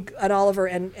then I would, and Oliver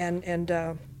and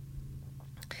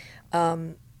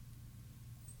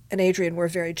Adrian were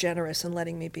very generous in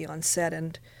letting me be on set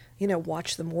and,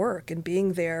 watch them work, and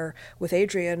being there with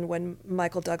Adrian when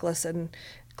Michael Douglas and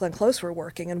Glenn Close were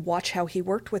working, and watch how he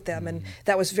worked with them. And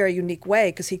that was a very unique way,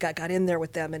 because he got in there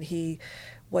with them, and he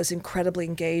was incredibly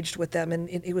engaged with them, and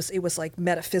it was like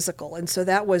metaphysical. And so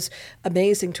that was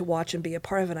amazing to watch and be a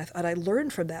part of. And I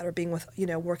learned from that, or being with,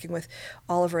 working with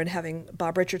Oliver and having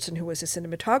Bob Richardson, who was a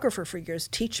cinematographer for years,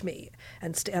 teach me.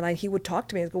 And he would talk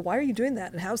to me and go, why are you doing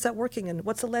that? And how's that working? And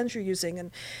what's the lens you're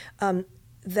using? And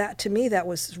that, to me, that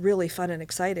was really fun and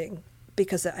exciting,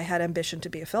 because I had ambition to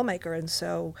be a filmmaker. And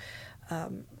so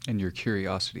And your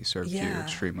curiosity served you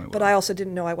extremely well. But I also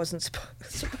didn't know I wasn't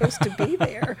supposed to be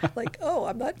there. Like, oh,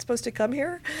 I'm not supposed to come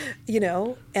here,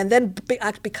 And then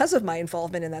because of my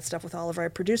involvement in that stuff with Oliver, I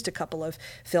produced a couple of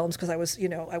films because I was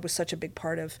such a big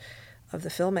part of the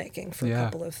filmmaking for a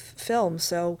couple of films.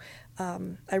 So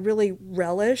I really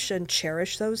relish and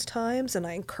cherish those times, and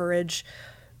I encourage.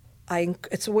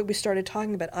 It's what we started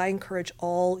talking about. I encourage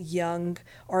all young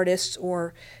artists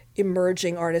or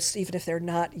emerging artists, even if they're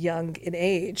not young in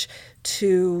age,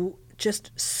 to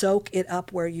just soak it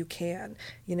up where you can.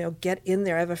 Get in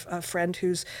there. I have a friend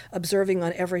who's observing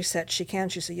on every set she can.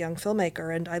 She's a young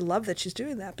filmmaker, and I love that she's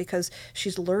doing that because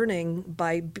she's learning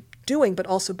by doing, but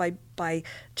also by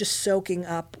just soaking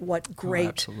up what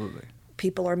great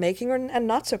people are making and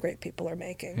not so great people are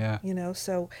making.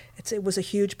 So it was a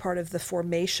huge part of the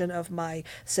formation of my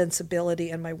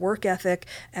sensibility and my work ethic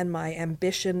and my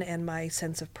ambition and my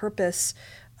sense of purpose.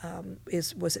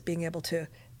 Was it being able to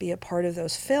be a part of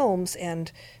those films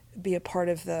and be a part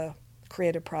of the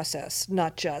creative process,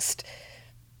 not just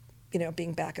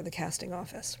being back in the casting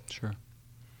office. Sure.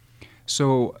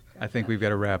 So I think we've got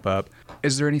to wrap up.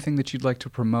 Is there anything that you'd like to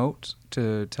promote,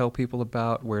 to tell people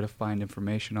about, where to find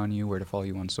information on you, where to follow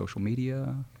you on social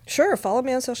media? Sure. Follow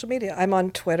me on social media. I'm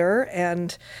on Twitter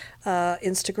and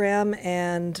Instagram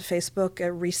and Facebook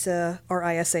at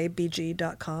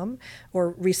risabg.com,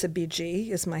 or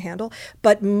risabg is my handle.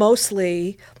 But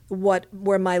mostly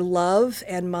where my love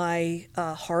and my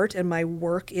heart and my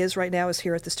work is right now is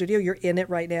here at the studio. You're in it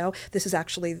right now. This is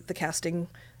actually the casting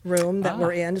room that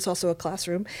we're in. It's also a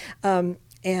classroom. And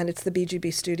it's the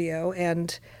BGB studio,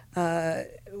 and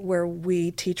where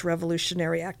we teach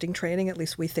revolutionary acting training, at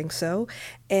least we think so,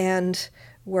 and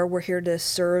where we're here to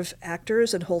serve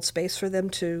actors and hold space for them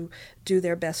to do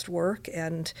their best work.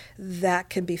 And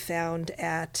that can be found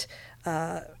at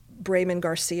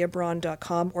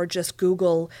BraymanGarciaBraun.com, or just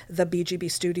Google the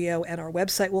BGB studio and our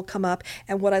website will come up.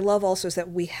 And what I love also is that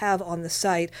we have on the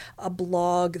site a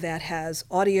blog that has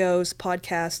audios,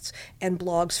 podcasts, and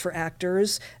blogs for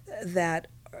actors that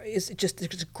is just,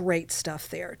 there's great stuff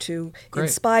there to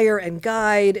inspire and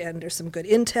guide, and there's some good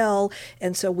intel.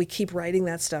 And so we keep writing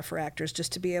that stuff for actors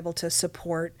just to be able to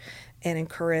support and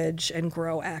encourage and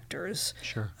grow actors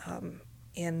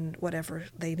in whatever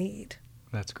they need.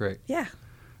 That's great. Yeah.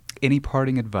 Any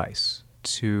parting advice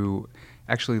to,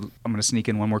 actually, I'm going to sneak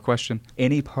in one more question.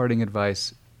 Any parting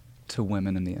advice to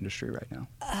women in the industry right now?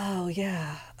 Oh,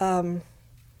 yeah.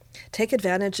 Take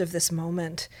advantage of this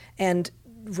moment and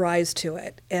rise to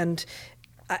it. And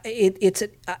it's an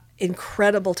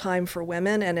incredible time for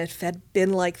women, and if it had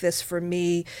been like this for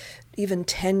me even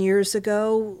 10 years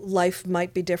ago, life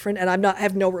might be different. And I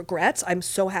have no regrets. I'm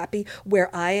so happy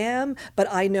where I am,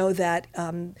 but I know that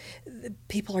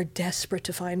people are desperate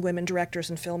to find women directors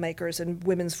and filmmakers and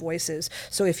women's voices.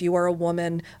 So if you are a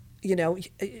woman,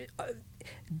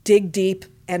 dig deep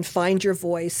and find your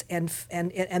voice, and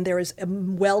there is a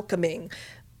welcoming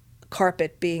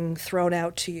carpet being thrown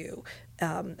out to you.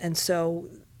 And so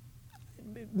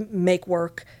make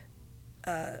work,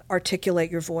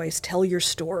 articulate your voice, tell your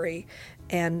story,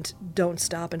 and don't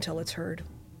stop until it's heard.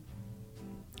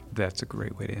 That's a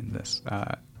great way to end this.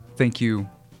 Thank you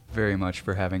very much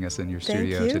for having us in your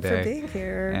studio today. Thank you for being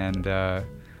here. And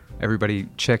everybody,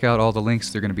 check out all the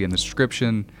links. They're going to be in the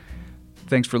description.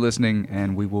 Thanks for listening,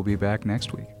 and we will be back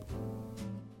next week.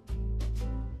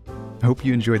 I hope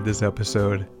you enjoyed this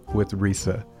episode with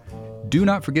Risa. Do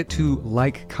not forget to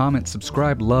like, comment,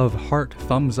 subscribe, love, heart,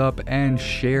 thumbs up, and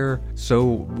share so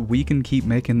we can keep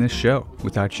making this show.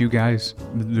 Without you guys,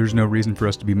 there's no reason for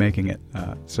us to be making it.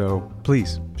 So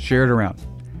please, share it around.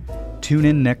 Tune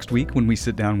in next week when we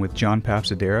sit down with John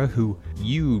Papsadera, who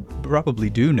you probably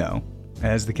do know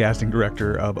as the casting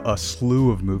director of a slew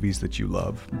of movies that you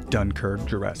love. Dunkirk,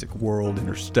 Jurassic World,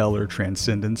 Interstellar,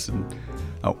 Transcendence, and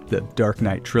the Dark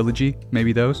Knight trilogy,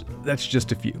 maybe those. That's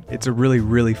just a few. It's a really,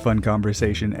 really fun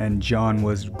conversation, and John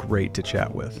was great to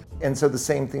chat with. And so the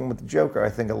same thing with the Joker. I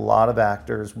think a lot of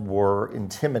actors were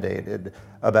intimidated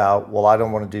about, well, I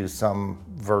don't want to do some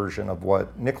version of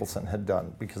what Nicholson had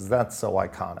done because that's so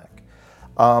iconic.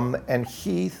 And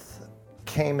Heath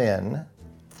came in,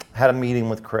 had a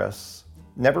meeting with Chris,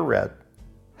 never read,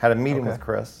 had a meeting with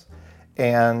Chris,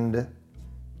 and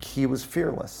he was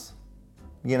fearless.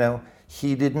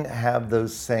 He didn't have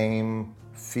those same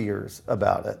fears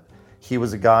about it. He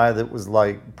was a guy that was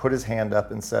like, put his hand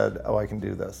up and said, oh, I can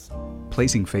do this.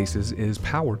 Placing Faces is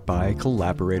powered by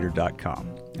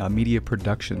Collaborator.com, a media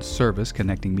production service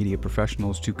connecting media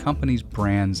professionals to companies,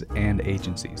 brands, and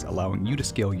agencies, allowing you to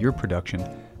scale your production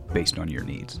based on your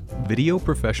needs. Video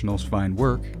professionals find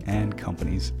work, and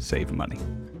companies save money.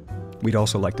 We'd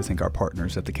also like to thank our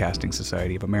partners at the Casting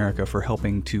Society of America for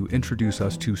helping to introduce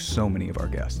us to so many of our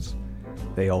guests.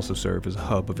 They also serve as a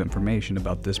hub of information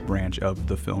about this branch of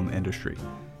the film industry.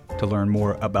 To learn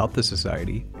more about the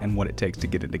Society and what it takes to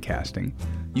get into casting,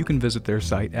 you can visit their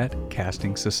site at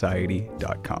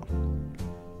castingsociety.com.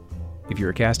 If you're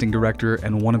a casting director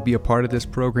and want to be a part of this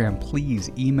program,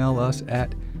 please email us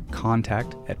at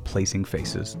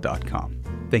contact@placingfaces.com.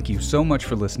 Thank you so much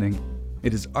for listening.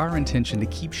 It is our intention to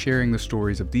keep sharing the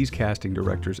stories of these casting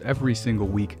directors every single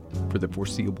week for the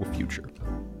foreseeable future.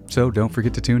 So don't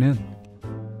forget to tune in.